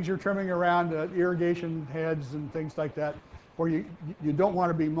of the things you're trimming around irrigation heads and things like that, where you don't want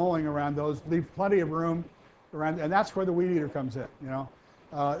to be mowing around those. Leave plenty of room around, and that's where the weed eater comes in. You know,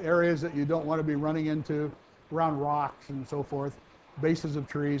 areas that you don't want to be running into, around rocks and so forth, bases of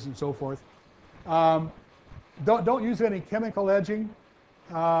trees and so forth. Don't use any chemical edging,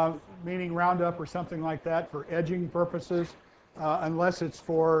 meaning Roundup or something like that for edging purposes, unless it's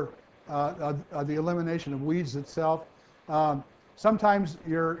for the elimination of weeds itself. Sometimes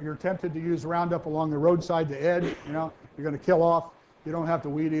you're tempted to use Roundup along the roadside to edge. You know, you're going to kill off. You don't have to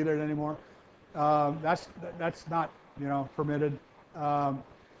weed eat it anymore. That's not, you know, permitted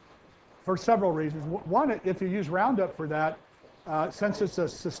for several reasons. One, if you use Roundup for that, since it's a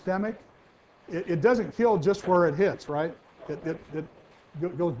systemic, it doesn't kill just where it hits, right? It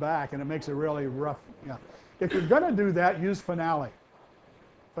goes back and it makes it really rough. Yeah. If you're going to do that, use Finale.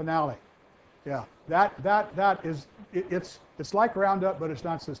 Finale. Yeah. That is it's like Roundup, but it's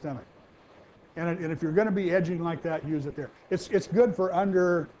not systemic. And if you're going to be edging like that, use it there. It's good for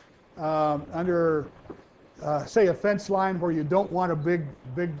under say a fence line where you don't want a big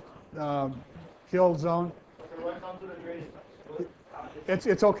kill zone.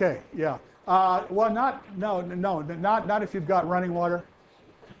 It's okay. Yeah. Well, not if you've got running water.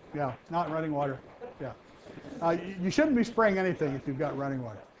 Yeah, not running water. Yeah. You shouldn't be spraying anything if you've got running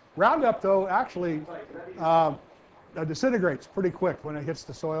water. Roundup, though, actually disintegrates pretty quick when it hits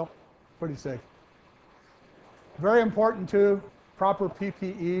the soil. Pretty safe. Very important, too, proper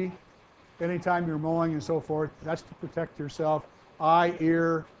PPE anytime you're mowing and so forth. That's to protect yourself. Eye,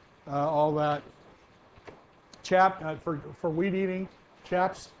 ear, all that. For weed eating,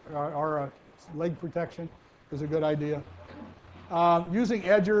 chaps are leg protection is a good idea. Using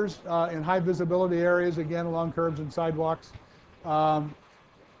edgers in high visibility areas, again, along curbs and sidewalks.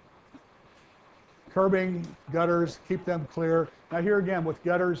 Curbing, gutters, keep them clear. Now here again, with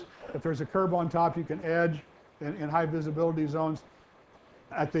gutters, if there's a curb on top, you can edge in high visibility zones.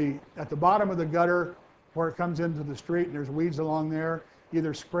 At the bottom of the gutter, where it comes into the street and there's weeds along there,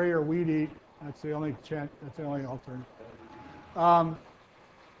 either spray or weed eat. That's the only alternative.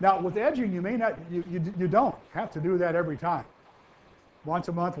 Now with edging, you may not, you don't have to do that every time. Once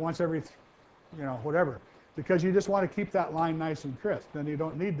a month, once every, you know, whatever, because you just want to keep that line nice and crisp. Then you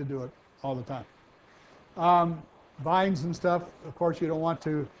don't need to do it all the time. Vines and stuff, of course, you don't want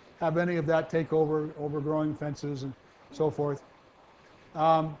to have any of that take over overgrowing fences and so forth.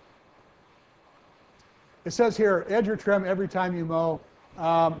 It says here, edge or trim every time you mow.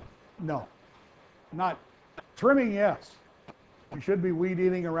 No, not trimming. Yes, you should be weed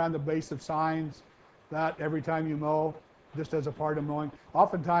eating around the base of signs. That every time you mow, just as a part of mowing.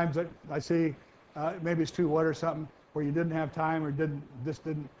 Oftentimes, I see maybe it's too wet or something where you didn't have time or didn't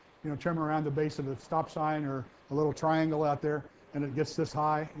trim around the base of a stop sign or a little triangle out there, and it gets this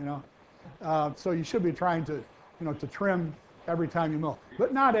high. You know, so you should be trying to to trim every time you mow,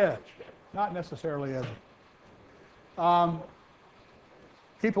 but not edge, not necessarily edge.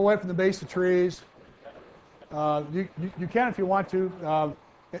 Keep away from the base of trees. You can, if you want to,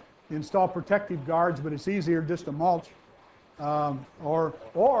 install protective guards, but it's easier just to mulch, or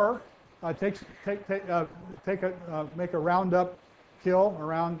make a Roundup kill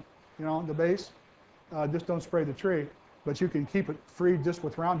around the base. Just don't spray the tree, but you can keep it free just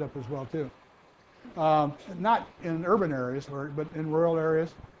with Roundup as well too. Not in urban areas, but in rural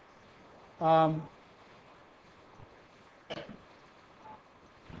areas.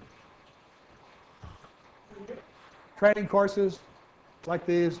 Training courses like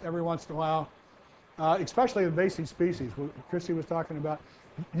these every once in a while, especially invasive species. What Christy was talking about.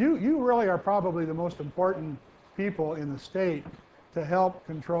 You really are probably the most important people in the state to help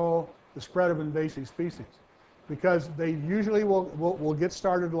control the spread of invasive species, because they usually will get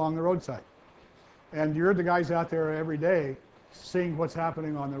started along the roadside. And you're the guys out there every day seeing what's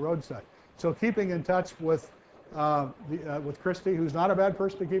happening on the roadside. So keeping in touch with Christy, who's not a bad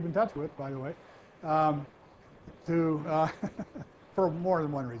person to keep in touch with, by the way, for more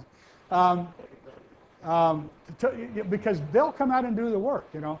than one reason. Because they'll come out and do the work,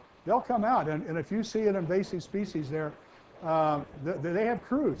 you know. They'll come out, and if you see an invasive species there, they have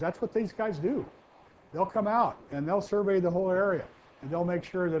crews. That's what these guys do. They'll come out, and they'll survey the whole area, and they'll make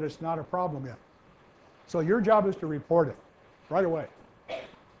sure that it's not a problem yet. So your job is to report it right away.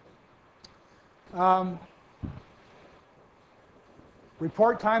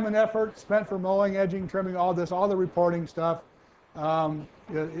 Report time and effort spent for mowing, edging, trimming, all this, all the reporting stuff. And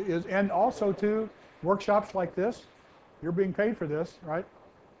also too, workshops like this, you're being paid for this, right?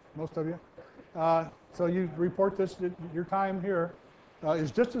 Most of you. So you report this, your time here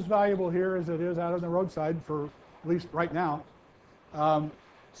is just as valuable here as it is out on the roadside, for at least right now.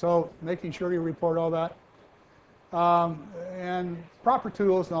 So making sure you report all that. And proper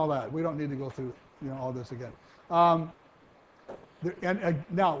tools and all that. We don't need to go through, you know, all this again.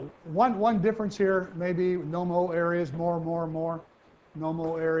 Now, one difference here, maybe no mow areas, more. No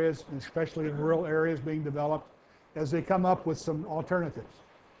mow areas, especially in rural areas being developed, as they come up with some alternatives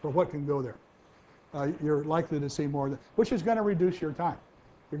for what can go there. You're likely to see more, which is going to reduce your time.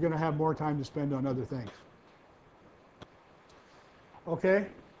 You're going to have more time to spend on other things. Okay.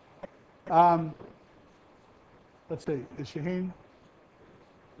 Let's see, is Shaheen?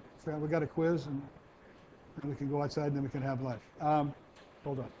 So we got a quiz, and we can go outside, and then we can have lunch.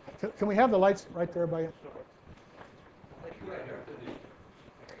 Hold on. Can we have the lights right there by you?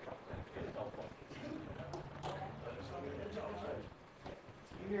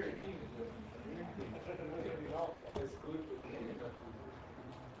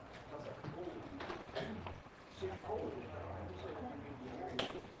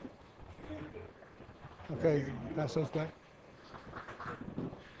 Okay, pass those back.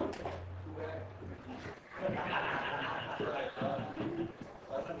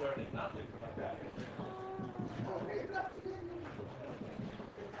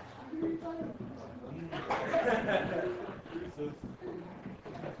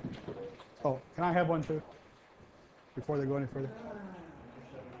 Oh, can I have one too, before they go any further?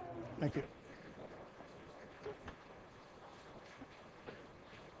 Thank you.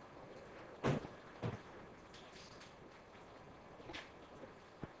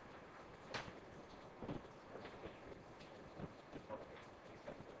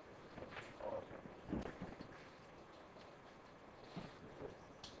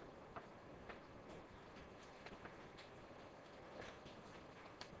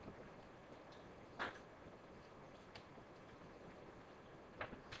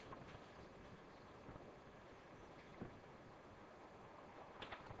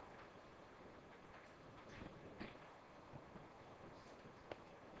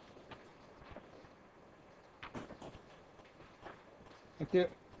 Thank you.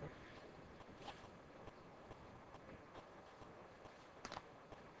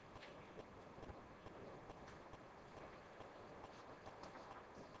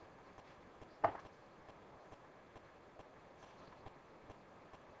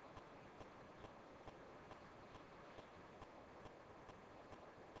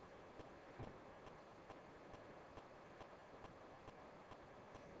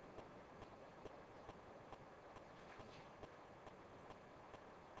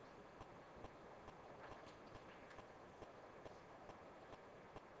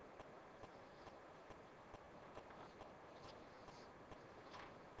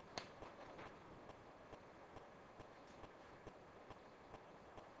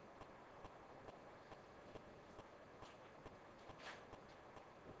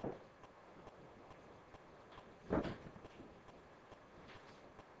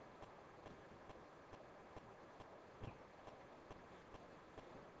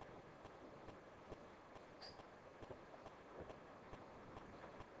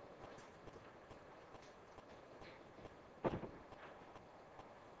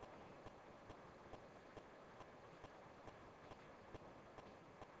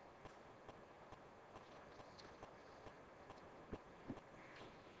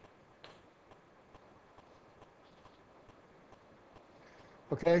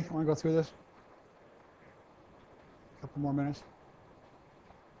 Okay, want to go through this? A couple more minutes.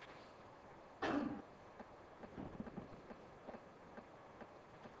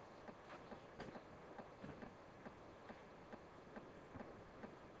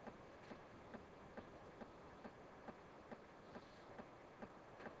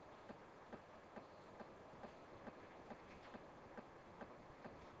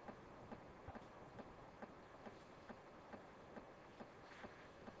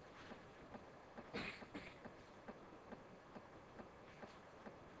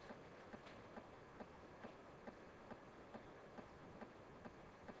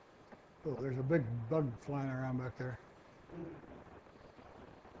 Oh, there's a big bug flying around back there.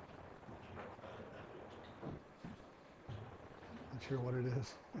 Not sure what it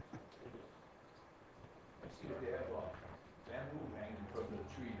is. I see they have bamboo hanging from the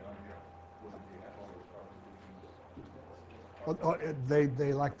tree down there. Where they have all the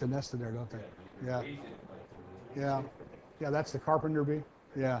They like to nest in there, don't they? Yeah. Yeah. Yeah, that's the carpenter bee.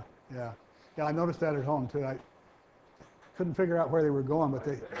 Yeah, yeah. Yeah, I noticed that at home too. I couldn't figure out where they were going, but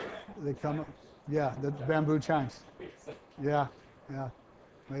they come up. Yeah, the bamboo chimes. Yeah, yeah.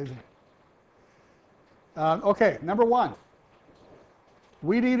 Amazing. Okay, number 1.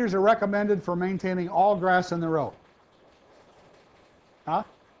 Weed eaters are recommended for maintaining all grass in the row. Huh?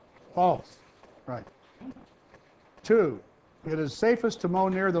 False. Right. 2. It is safest to mow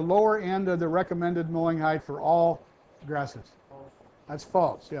near the lower end of the recommended mowing height for all grasses. That's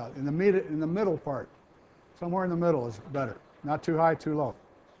false. Yeah, in the middle part. Somewhere in the middle is better. Not too high, too low.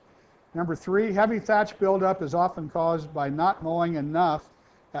 Number 3, heavy thatch buildup is often caused by not mowing enough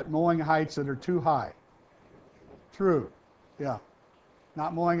at mowing heights that are too high. True. Yeah.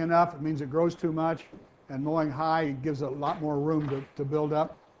 Not mowing enough, it means it grows too much, and mowing high gives a lot more room to build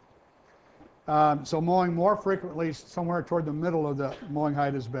up. So mowing more frequently, somewhere toward the middle of the mowing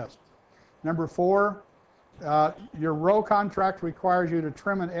height is best. Number 4, your row contract requires you to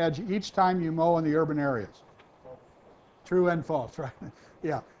trim an edge each time you mow in the urban areas. True and false, right?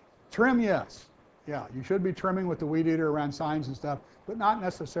 Yeah. Trim, yes. Yeah, you should be trimming with the weed eater around signs and stuff, but not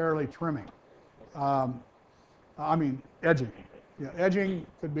necessarily trimming. I mean, edging. Yeah, edging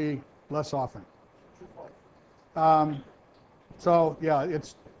could be less often. So, yeah,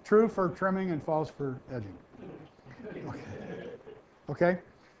 it's true for trimming and false for edging. Okay?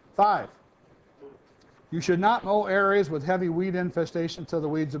 5. You should not mow areas with heavy weed infestation until the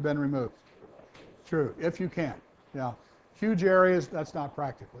weeds have been removed. True, if you can. Yeah, huge areas, that's not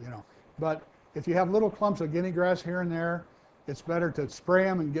practical, But if you have little clumps of guinea grass here and there, it's better to spray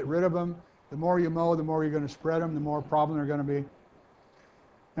them and get rid of them. The more you mow, the more you're going to spread them, the more problem they're going to be.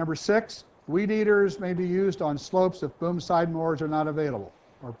 Number 6, weed eaters may be used on slopes if boom side mowers are not available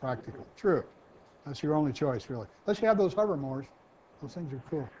or practical. True. That's your only choice, really. Unless you have those hover mowers. Those things are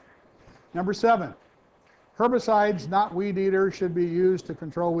cool. Number 7, herbicides, not weed eaters, should be used to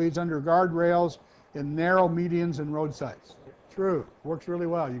control weeds under guardrails in narrow medians and roadsides. True. Works really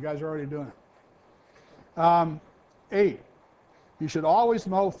well. You guys are already doing it. 8, you should always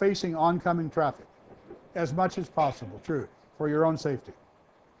mow facing oncoming traffic as much as possible. True. For your own safety.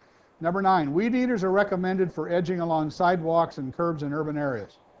 Number 9, weed eaters are recommended for edging along sidewalks and curbs in urban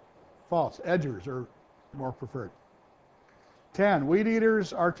areas. False. Edgers are more preferred. 10, weed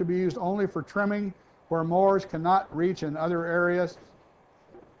eaters are to be used only for trimming where mowers cannot reach in other areas.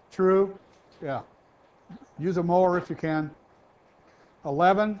 True. Yeah. Use a mower if you can.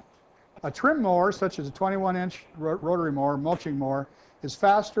 11, a trim mower, such as a 21-inch rotary mower, mulching mower, is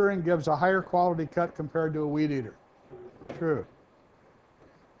faster and gives a higher quality cut compared to a weed eater. True.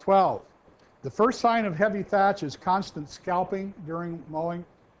 12, the first sign of heavy thatch is constant scalping during mowing.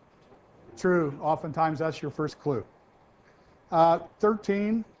 True. Oftentimes that's your first clue.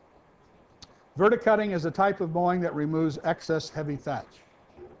 13, verticutting is a type of mowing that removes excess heavy thatch.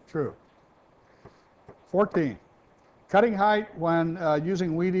 True. 14, cutting height when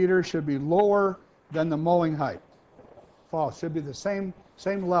using weed eaters should be lower than the mowing height. False. Should be the same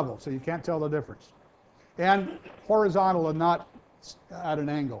level, so you can't tell the difference. And horizontal and not at an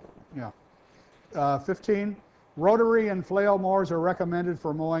angle. Yeah. 15, rotary and flail mowers are recommended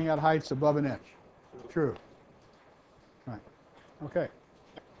for mowing at heights above an inch. True. Right. Okay.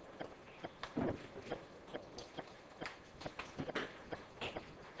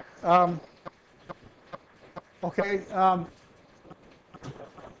 We're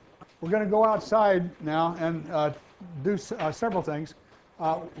going to go outside now and do several things.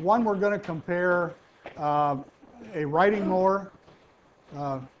 One, we're going to compare a riding mower,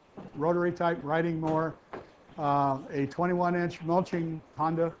 rotary type riding mower, a 21-inch mulching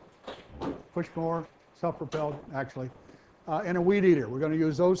Honda push mower, self-propelled actually, and a weed eater. We're going to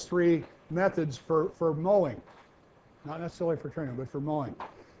use those 3 methods for mowing, not necessarily for trimming, but for mowing.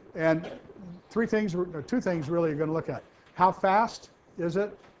 And 2 things really you're going to look at. How fast is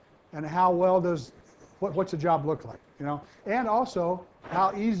it, and how well does, what's the job look like, And also,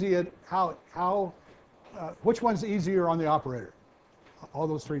 how easy which one's easier on the operator? All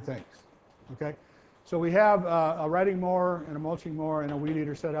those 3 things, okay? So we have a riding mower and a mulching mower and a weed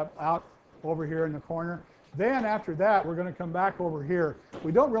eater set up out over here in the corner. Then after that, we're going to come back over here.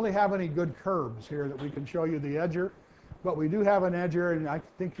 We don't really have any good curbs here that we can show you the edger, but we do have an edger, and I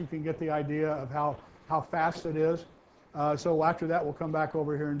think you can get the idea of how fast it is. So after that, we'll come back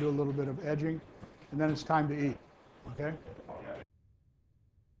over here and do a little bit of edging, and then it's time to eat. Okay?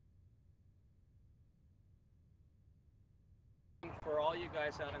 For all you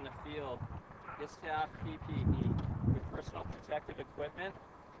guys out in the field is to have PPE, your personal protective equipment.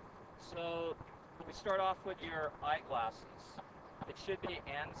 So we start off with your eyeglasses. It should be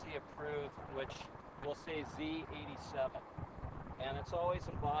ANSI approved, which will say Z87. And it's always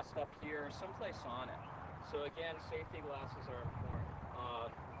embossed up here, someplace on it. So again, safety glasses are important.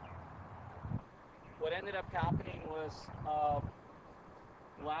 What ended up happening was a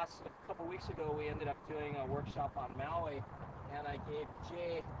couple weeks ago, we ended up doing a workshop on Maui, and I gave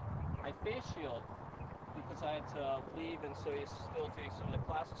Jay my face shield because I had to leave, and so he's still doing some of the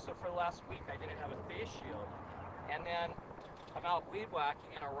classes. So for the last week, I didn't have a face shield. And then I'm out weed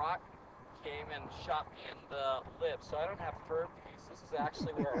whacking, and a rock came and shot me in the lip. So I don't have herpes. This is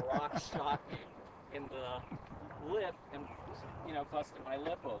actually where a rock shot me in the lip and, busted my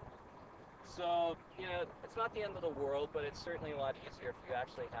lip open. So, it's not the end of the world, but it's certainly a lot easier if you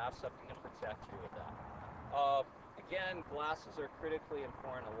actually have something to protect you with that. Again, glasses are critically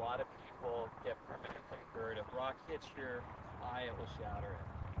important. A lot of people get permanently hurt. If rock hits your eye, it will shatter it.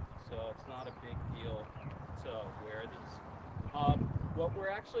 So it's not a big deal to wear these. What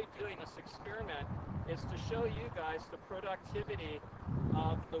we're actually doing, this experiment, is to show you guys the productivity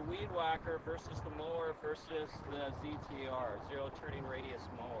of the weed whacker versus the mower versus the ZTR, zero turning radius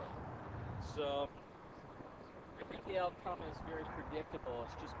mower. So I think the outcome is very predictable.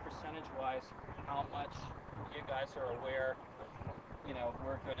 It's just percentage-wise how much you guys are aware,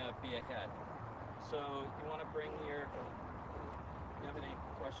 we're going to be ahead. So you want to bring you have any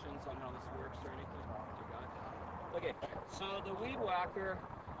questions on how this works or anything? You got it? Okay, so the weed whacker,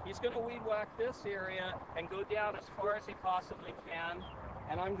 he's going to weed whack this area and go down as far as he possibly can.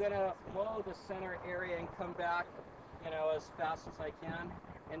 And I'm going to mow the center area and come back, as fast as I can.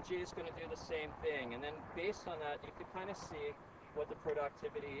 And Jay's going to do the same thing. And then based on that, you can kind of see what the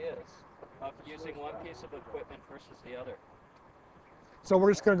productivity is of using one piece of equipment versus the other. So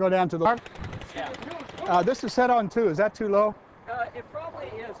we're just going to go down to the... Yeah. This is set on 2. Is that too low? It probably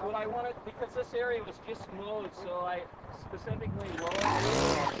is. What I wanted, because this area was just mowed, so I specifically lowered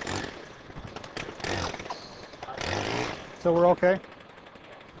it. So we're okay?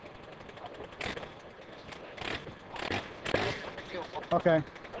 Okay.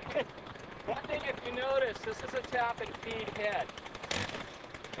 One thing, if you notice, this is a tap and feed head.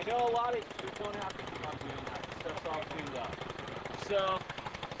 I know a lot of you don't have to keep on doing that. That's all tuned up. So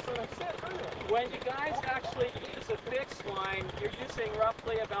when you guys actually use a fixed line, you're using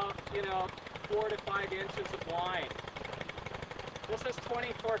roughly about, 4 to 5 inches of line. This is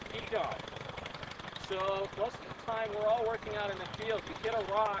 24 feet on. So most of the time, we're all working out in the field. You hit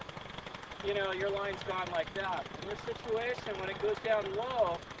a rock, your line's gone like that. In this situation, when it goes down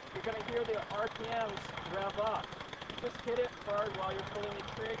low, you're going to hear the RPMs rev up. Just hit it hard while you're pulling the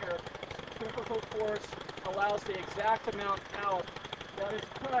trigger. Typical force allows the exact amount out that is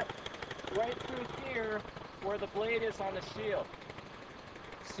cut right through here where the blade is on the shield.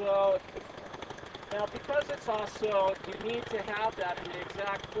 So now because it's also, you need to have that in the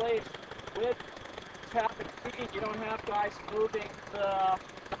exact place. With tap and feed, you don't have guys moving the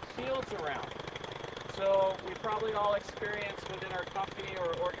shields around. So we probably all experience within our company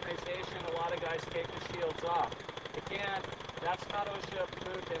or organization, a lot of guys take the shields off. Again, that's not OSHA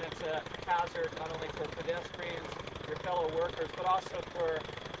approved, and it's a hazard not only for pedestrians, your fellow workers, but also for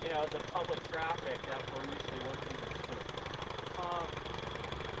the public traffic that we're usually working with.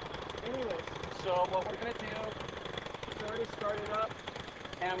 Anyways, so what we're going to do is already started up,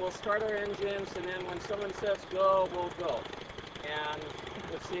 and we'll start our engines, and then when someone says go, we'll go. And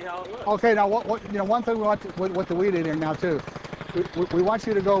we'll see how it looks. Okay, now one thing we want to, with the weed eater now too, we want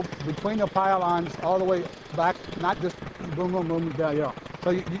you to go between the pylons all the way back, not just boom, boom, boom, down,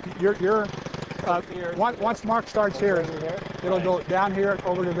 So you're once Mark starts here, it'll go down here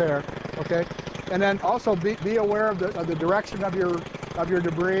over to there, okay? And then also be aware of the direction of your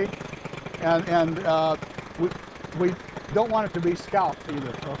debris, and we don't want it to be scalped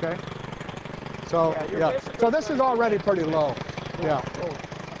either, okay? So so this is already pretty low. Yeah.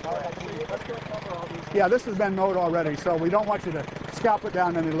 Yeah, this has been mowed already, so we don't want you to scalp it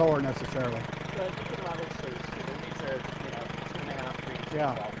down any lower necessarily.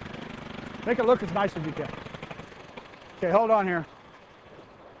 Yeah. Make it look as nice as you can. Okay, hold on here.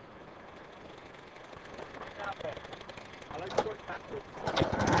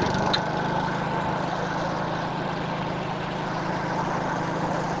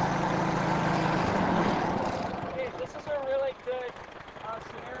 This is a really good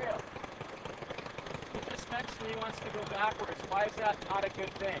scenario. He just mentioned he wants to go backwards. Why is that not a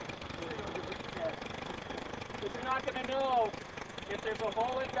good thing? Because you're not going to know if there's a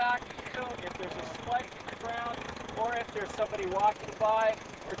hole in back of you, if there's a spike in the ground, or if there's somebody walking by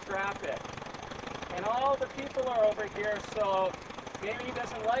or traffic. And all the people are over here, so maybe he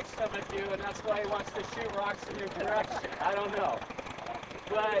doesn't like some of you, and that's why he wants to shoot rocks in your direction. I don't know.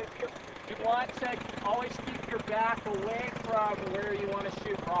 But you want to always keep your back away from where you want to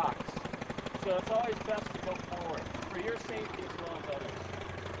shoot rocks. So it's always best to go forward, for your safety as well as others.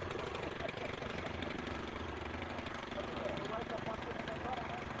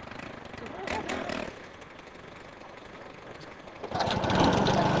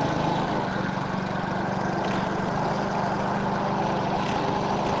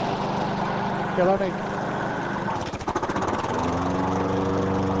 Okay, let me.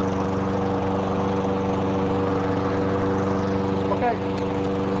 Okay,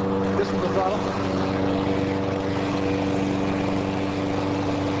 this is the throttle.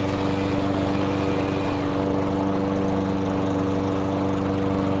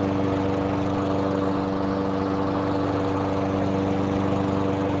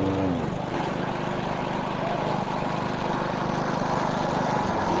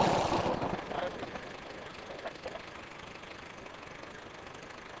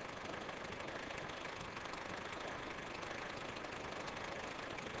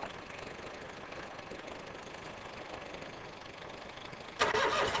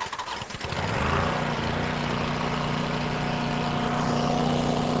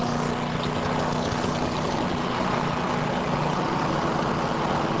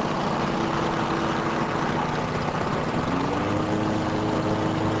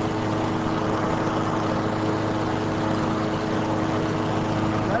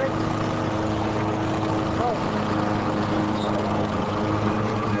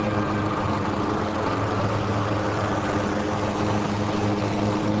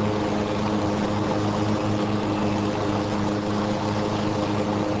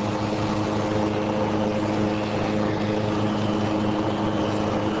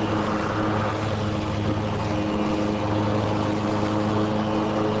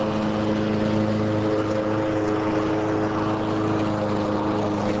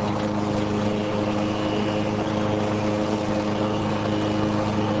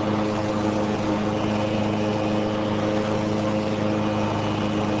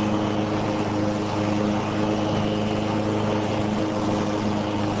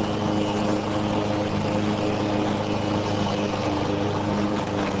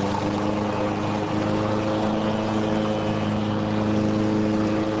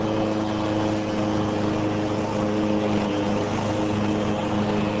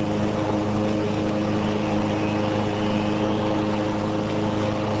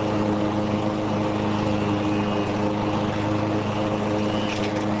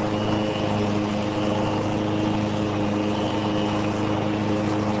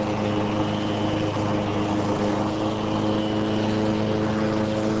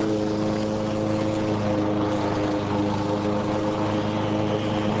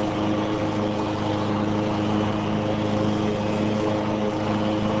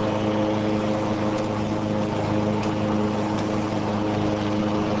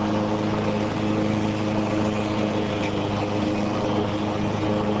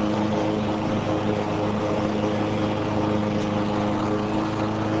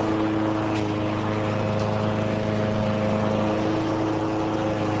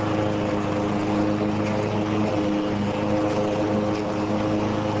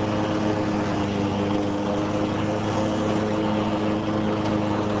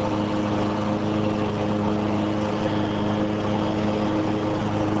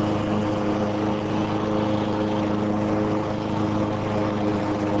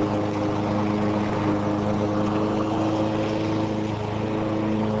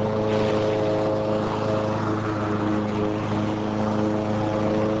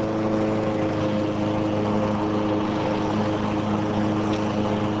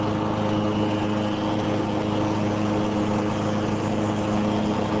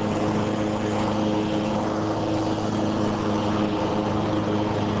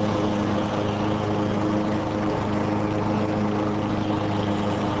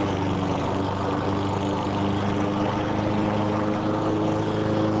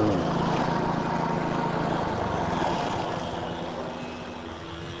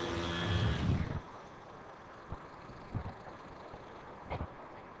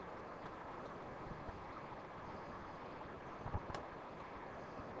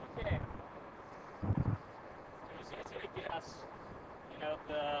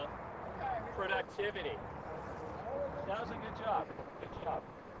 Productivity. That was a good job. Good job.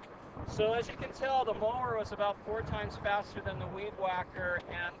 So as you can tell, the mower was about 4 times faster than the weed whacker,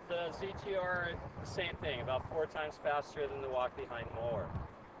 and the ZTR, the same thing, about 4 times faster than the walk-behind mower.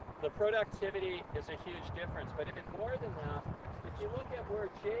 The productivity is a huge difference, but even more than that, if you look at where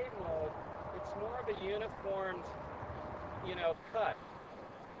Jay mowed, it's more of a uniformed, cut.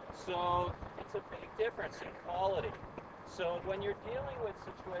 So it's a big difference in quality. So when you're dealing with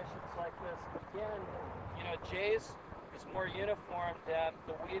situations like this, again, Jay's is more uniform than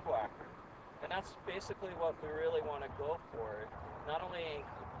the weed whacker. And that's basically what we really want to go for. Not only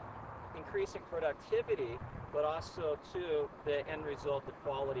increasing productivity, but also, too, the end result, the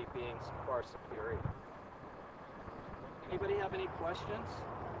quality being far superior. Anybody have any questions?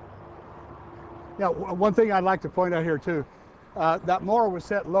 Yeah, one thing I'd like to point out here too, that mower was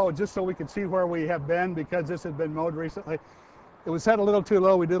set low just so we could see where we have been, because this has been mowed recently. It was set a little too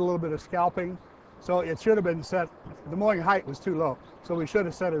low. We did a little bit of scalping, so it should have been set, the mowing height was too low, so we should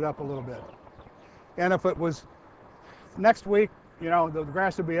have set it up a little bit. And if it was next week, the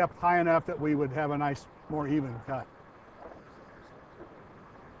grass would be up high enough that we would have a nice, more even cut.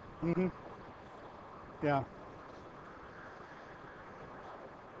 Yeah.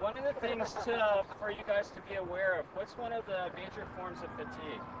 One of the things for you guys to be aware of, what's one of the major forms of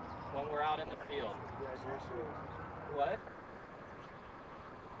fatigue when we're out in the field? What?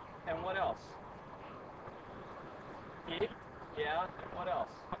 And what else? Heat? Yeah. What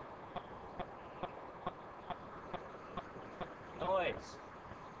else? Noise.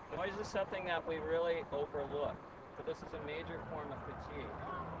 Noise is something that we really overlook, but this is a major form of fatigue.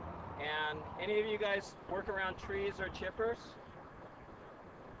 And any of you guys work around trees or chippers?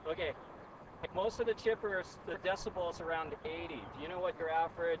 Okay, most of the chippers, the decibel is around 80. Do you know what your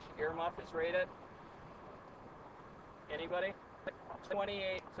average earmuff is rated? Anybody?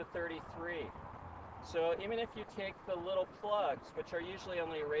 28 to 33. So even if you take the little plugs, which are usually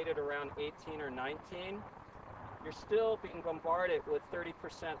only rated around 18 or 19, you're still being bombarded with 30%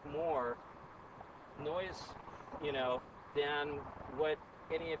 more noise, than what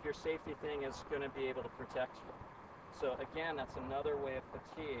any of your safety thing is going to be able to protect you. So again, that's another way of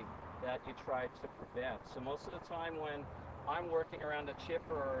fatigue that you try to prevent. So most of the time when I'm working around a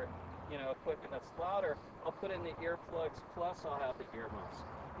chipper or equipment that's louder, I'll put in the earplugs, plus I'll have the earmuffs.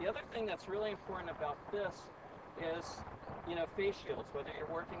 The other thing that's really important about this is face shields, whether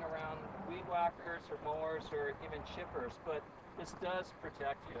you're working around weed whackers or mowers or even chippers, but this does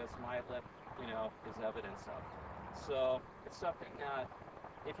protect you, as my lip is evidence of. So it's something that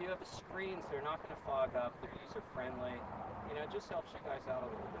if you have the screens, they're not going to fog up, they're user-friendly, it just helps you guys out a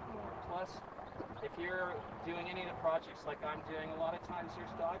little bit more. Plus, if you're doing any of the projects like I'm doing, a lot of times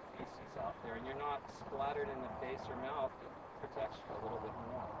there's dog feces out there, and you're not splattered in the face or mouth. It protects you a little bit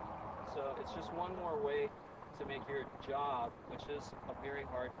more. So it's just one more way to make your job, which is a very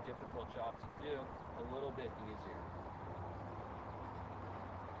hard, difficult job to do, a little bit easier.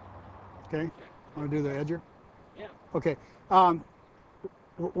 Okay, want to do the edger? Yeah. Okay.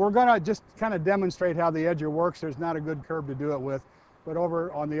 We're going to just kind of demonstrate how the edger works. There's not a good curb to do it with, but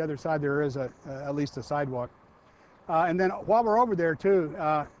over on the other side there is at least a sidewalk. And then while we're over there too,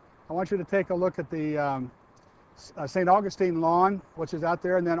 I want you to take a look at the St. Augustine lawn, which is out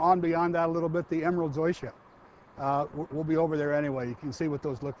there, and then on beyond that a little bit, the emerald zoysia. We'll be over there anyway. You can see what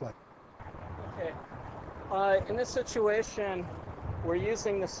those look like. Okay. In this situation, we're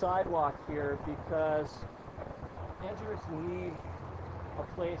using the sidewalk here because edgers need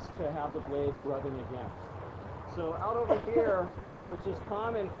a place to have the blade rubbing against. So out over here, which is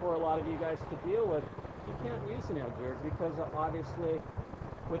common for a lot of you guys to deal with, you can't use an edger because obviously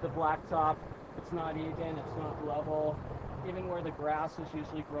with the blacktop, it's not even, it's not level. Even where the grass is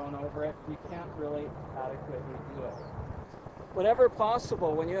usually grown over it, you can't really adequately do it. Whenever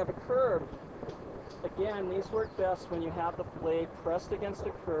possible, when you have a curb, again, these work best when you have the blade pressed against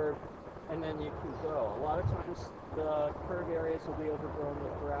the curb and then you can go. A lot of times the curb areas will be overgrown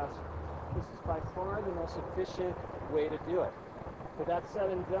with grass. This is by far the most efficient way to do it. With that said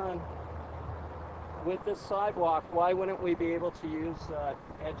and done, with this sidewalk, why wouldn't we be able to use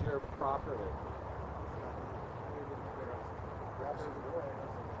edger properly?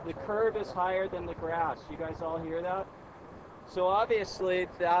 The curb is higher than the grass. You guys all hear that? So obviously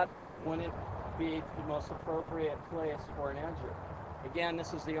that wouldn't be the most appropriate place for an edger. Again,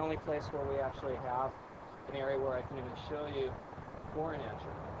 this is the only place where we actually have an area where I can even show you for an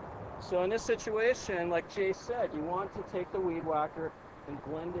edger. So in this situation, like Jay said, you want to take the weed whacker and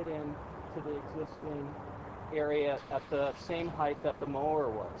blend it in to the existing area at the same height that the mower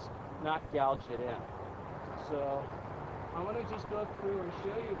was, not gouge it in. So I want to just go through and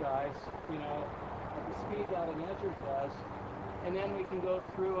show you guys, a the speed that an edger does, and then we can go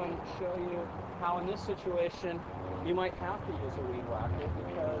through and show you how in this situation you might have to use a weed whacker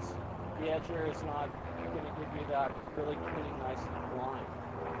because the edger is not going to give you that really clean, nice line.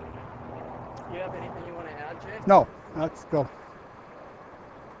 Do you have anything you want to add, Jay? No, let's go.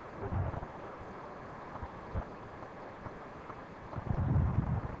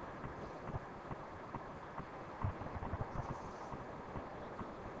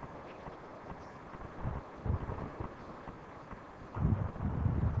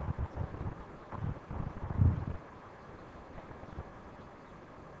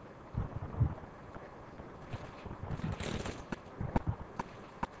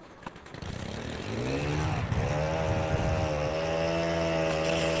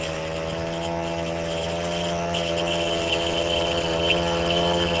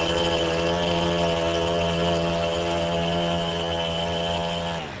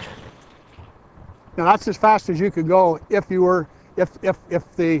 Now that's as fast as you could go if you were, if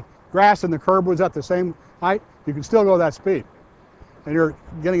the grass and the curb was at the same height, you could still go that speed. And you're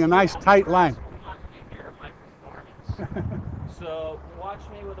getting a nice tight line. So watch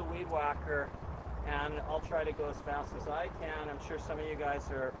me with a weed whacker and I'll try to go as fast as I can. I'm sure some of you guys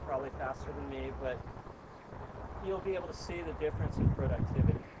are probably faster than me, but you'll be able to see the difference in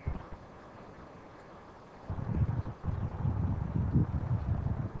productivity.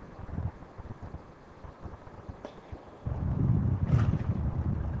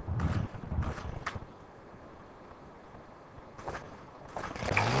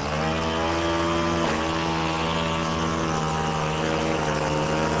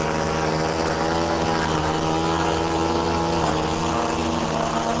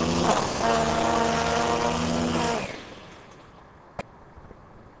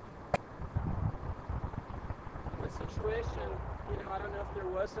 I don't know if there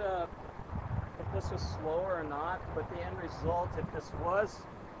was if this was slower or not, but the end result, if this was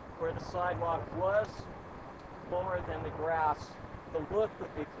where the sidewalk was lower than the grass, the look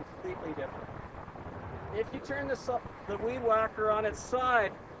would be completely different. If you turn this up, the weed whacker on its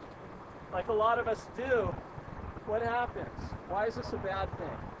side, like a lot of us do, what happens? Why is this a bad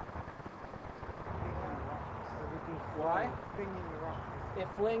thing? Why? It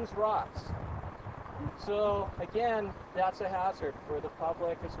flings rocks. So again, that's a hazard for the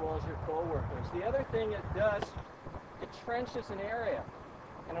public as well as your co-workers. The other thing it does, it trenches an area.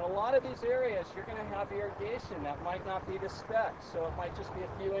 And in a lot of these areas, you're going to have irrigation that might not be to spec. So it might just be a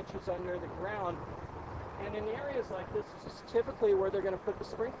few inches under the ground. And in areas like this, this is typically where they're going to put the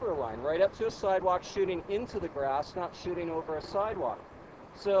sprinkler line, right up to a sidewalk shooting into the grass, not shooting over a sidewalk.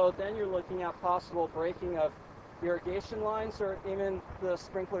 So then you're looking at possible breaking of irrigation lines or even the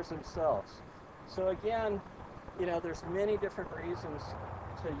sprinklers themselves. So again, you know, there's many different reasons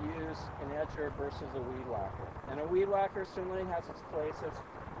to use an edger versus a weed whacker. And a weed whacker certainly has its place, as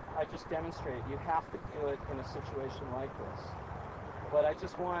I just demonstrated. You have to do it in a situation like this. But I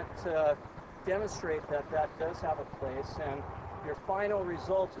just want to demonstrate that that does have a place, and your final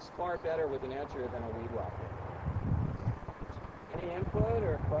result is far better with an edger than a weed whacker. Any input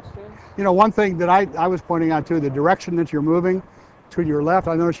or questions? You know, one thing that I was pointing out too, the direction that you're moving to your left,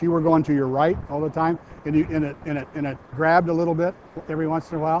 I noticed you were going to your right all the time, and it grabbed a little bit every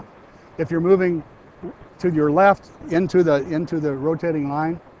once in a while. If you're moving to your left into the rotating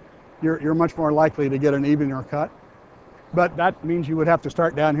line, you're much more likely to get an evener cut. But that means you would have to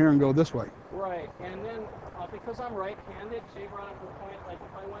start down here and go this way. Right, and then because I'm right-handed, Jay brought up the point, like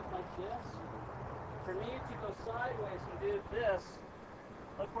if I went like this, for me to go sideways and do this,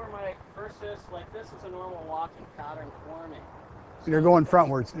 look where my versus, like this is a normal walking pattern for me. So you're going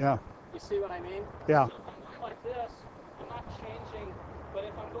frontwards, yeah. You see what I mean? Yeah. So if I'm going like this, I'm not changing, but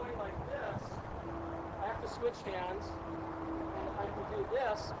if I'm going like this, I have to switch hands, and I can do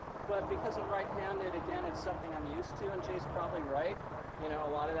this, but because I'm right-handed, again, it's something I'm used to, and Jay's probably right. You know,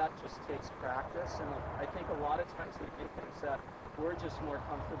 a lot of that just takes practice, and I think a lot of times we do things that we're just more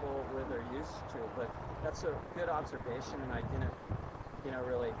comfortable with or used to, but that's a good observation, and I didn't, you know,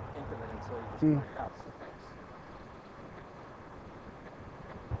 really think of it until you just pointed out. So thanks.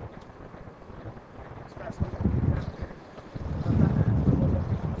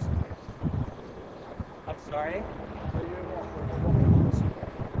 I'm sorry?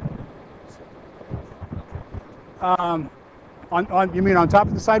 You mean on top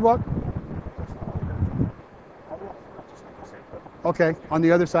of the sidewalk? Okay, on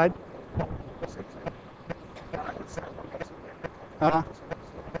the other side? Uh-huh.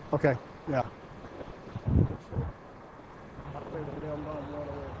 Okay, yeah.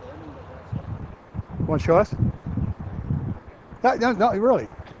 Want to show us? No, really.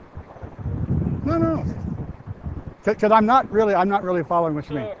 No. Because I'm not really following what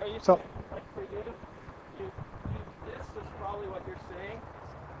you mean. Are you So, saying, like for you, this is probably what you're saying?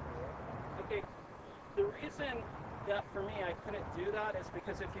 Okay, the reason that for me I couldn't do that is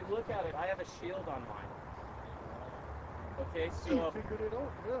because if you look at it, I have a shield on mine. Okay, so figured it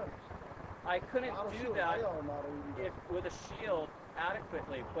out, yeah. I couldn't do that If with a shield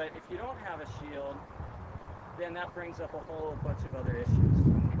adequately, but if you don't have a shield, then that brings up a whole bunch of other issues.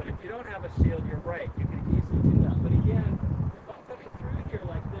 But if you don't have a shield, you're right, you can easily do that. But again, if I'm coming through here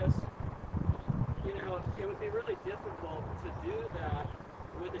like this, you know, it would be really difficult to do that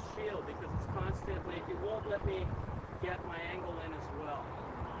with a shield because it's constantly, it won't let me get my angle in as well.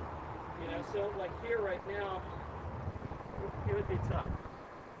 You know, so like here right now, it would be tough.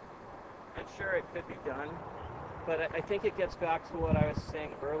 I'm sure it could be done, but I think it gets back to what I was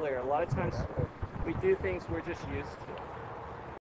saying earlier. A lot of times we do things we're just used to.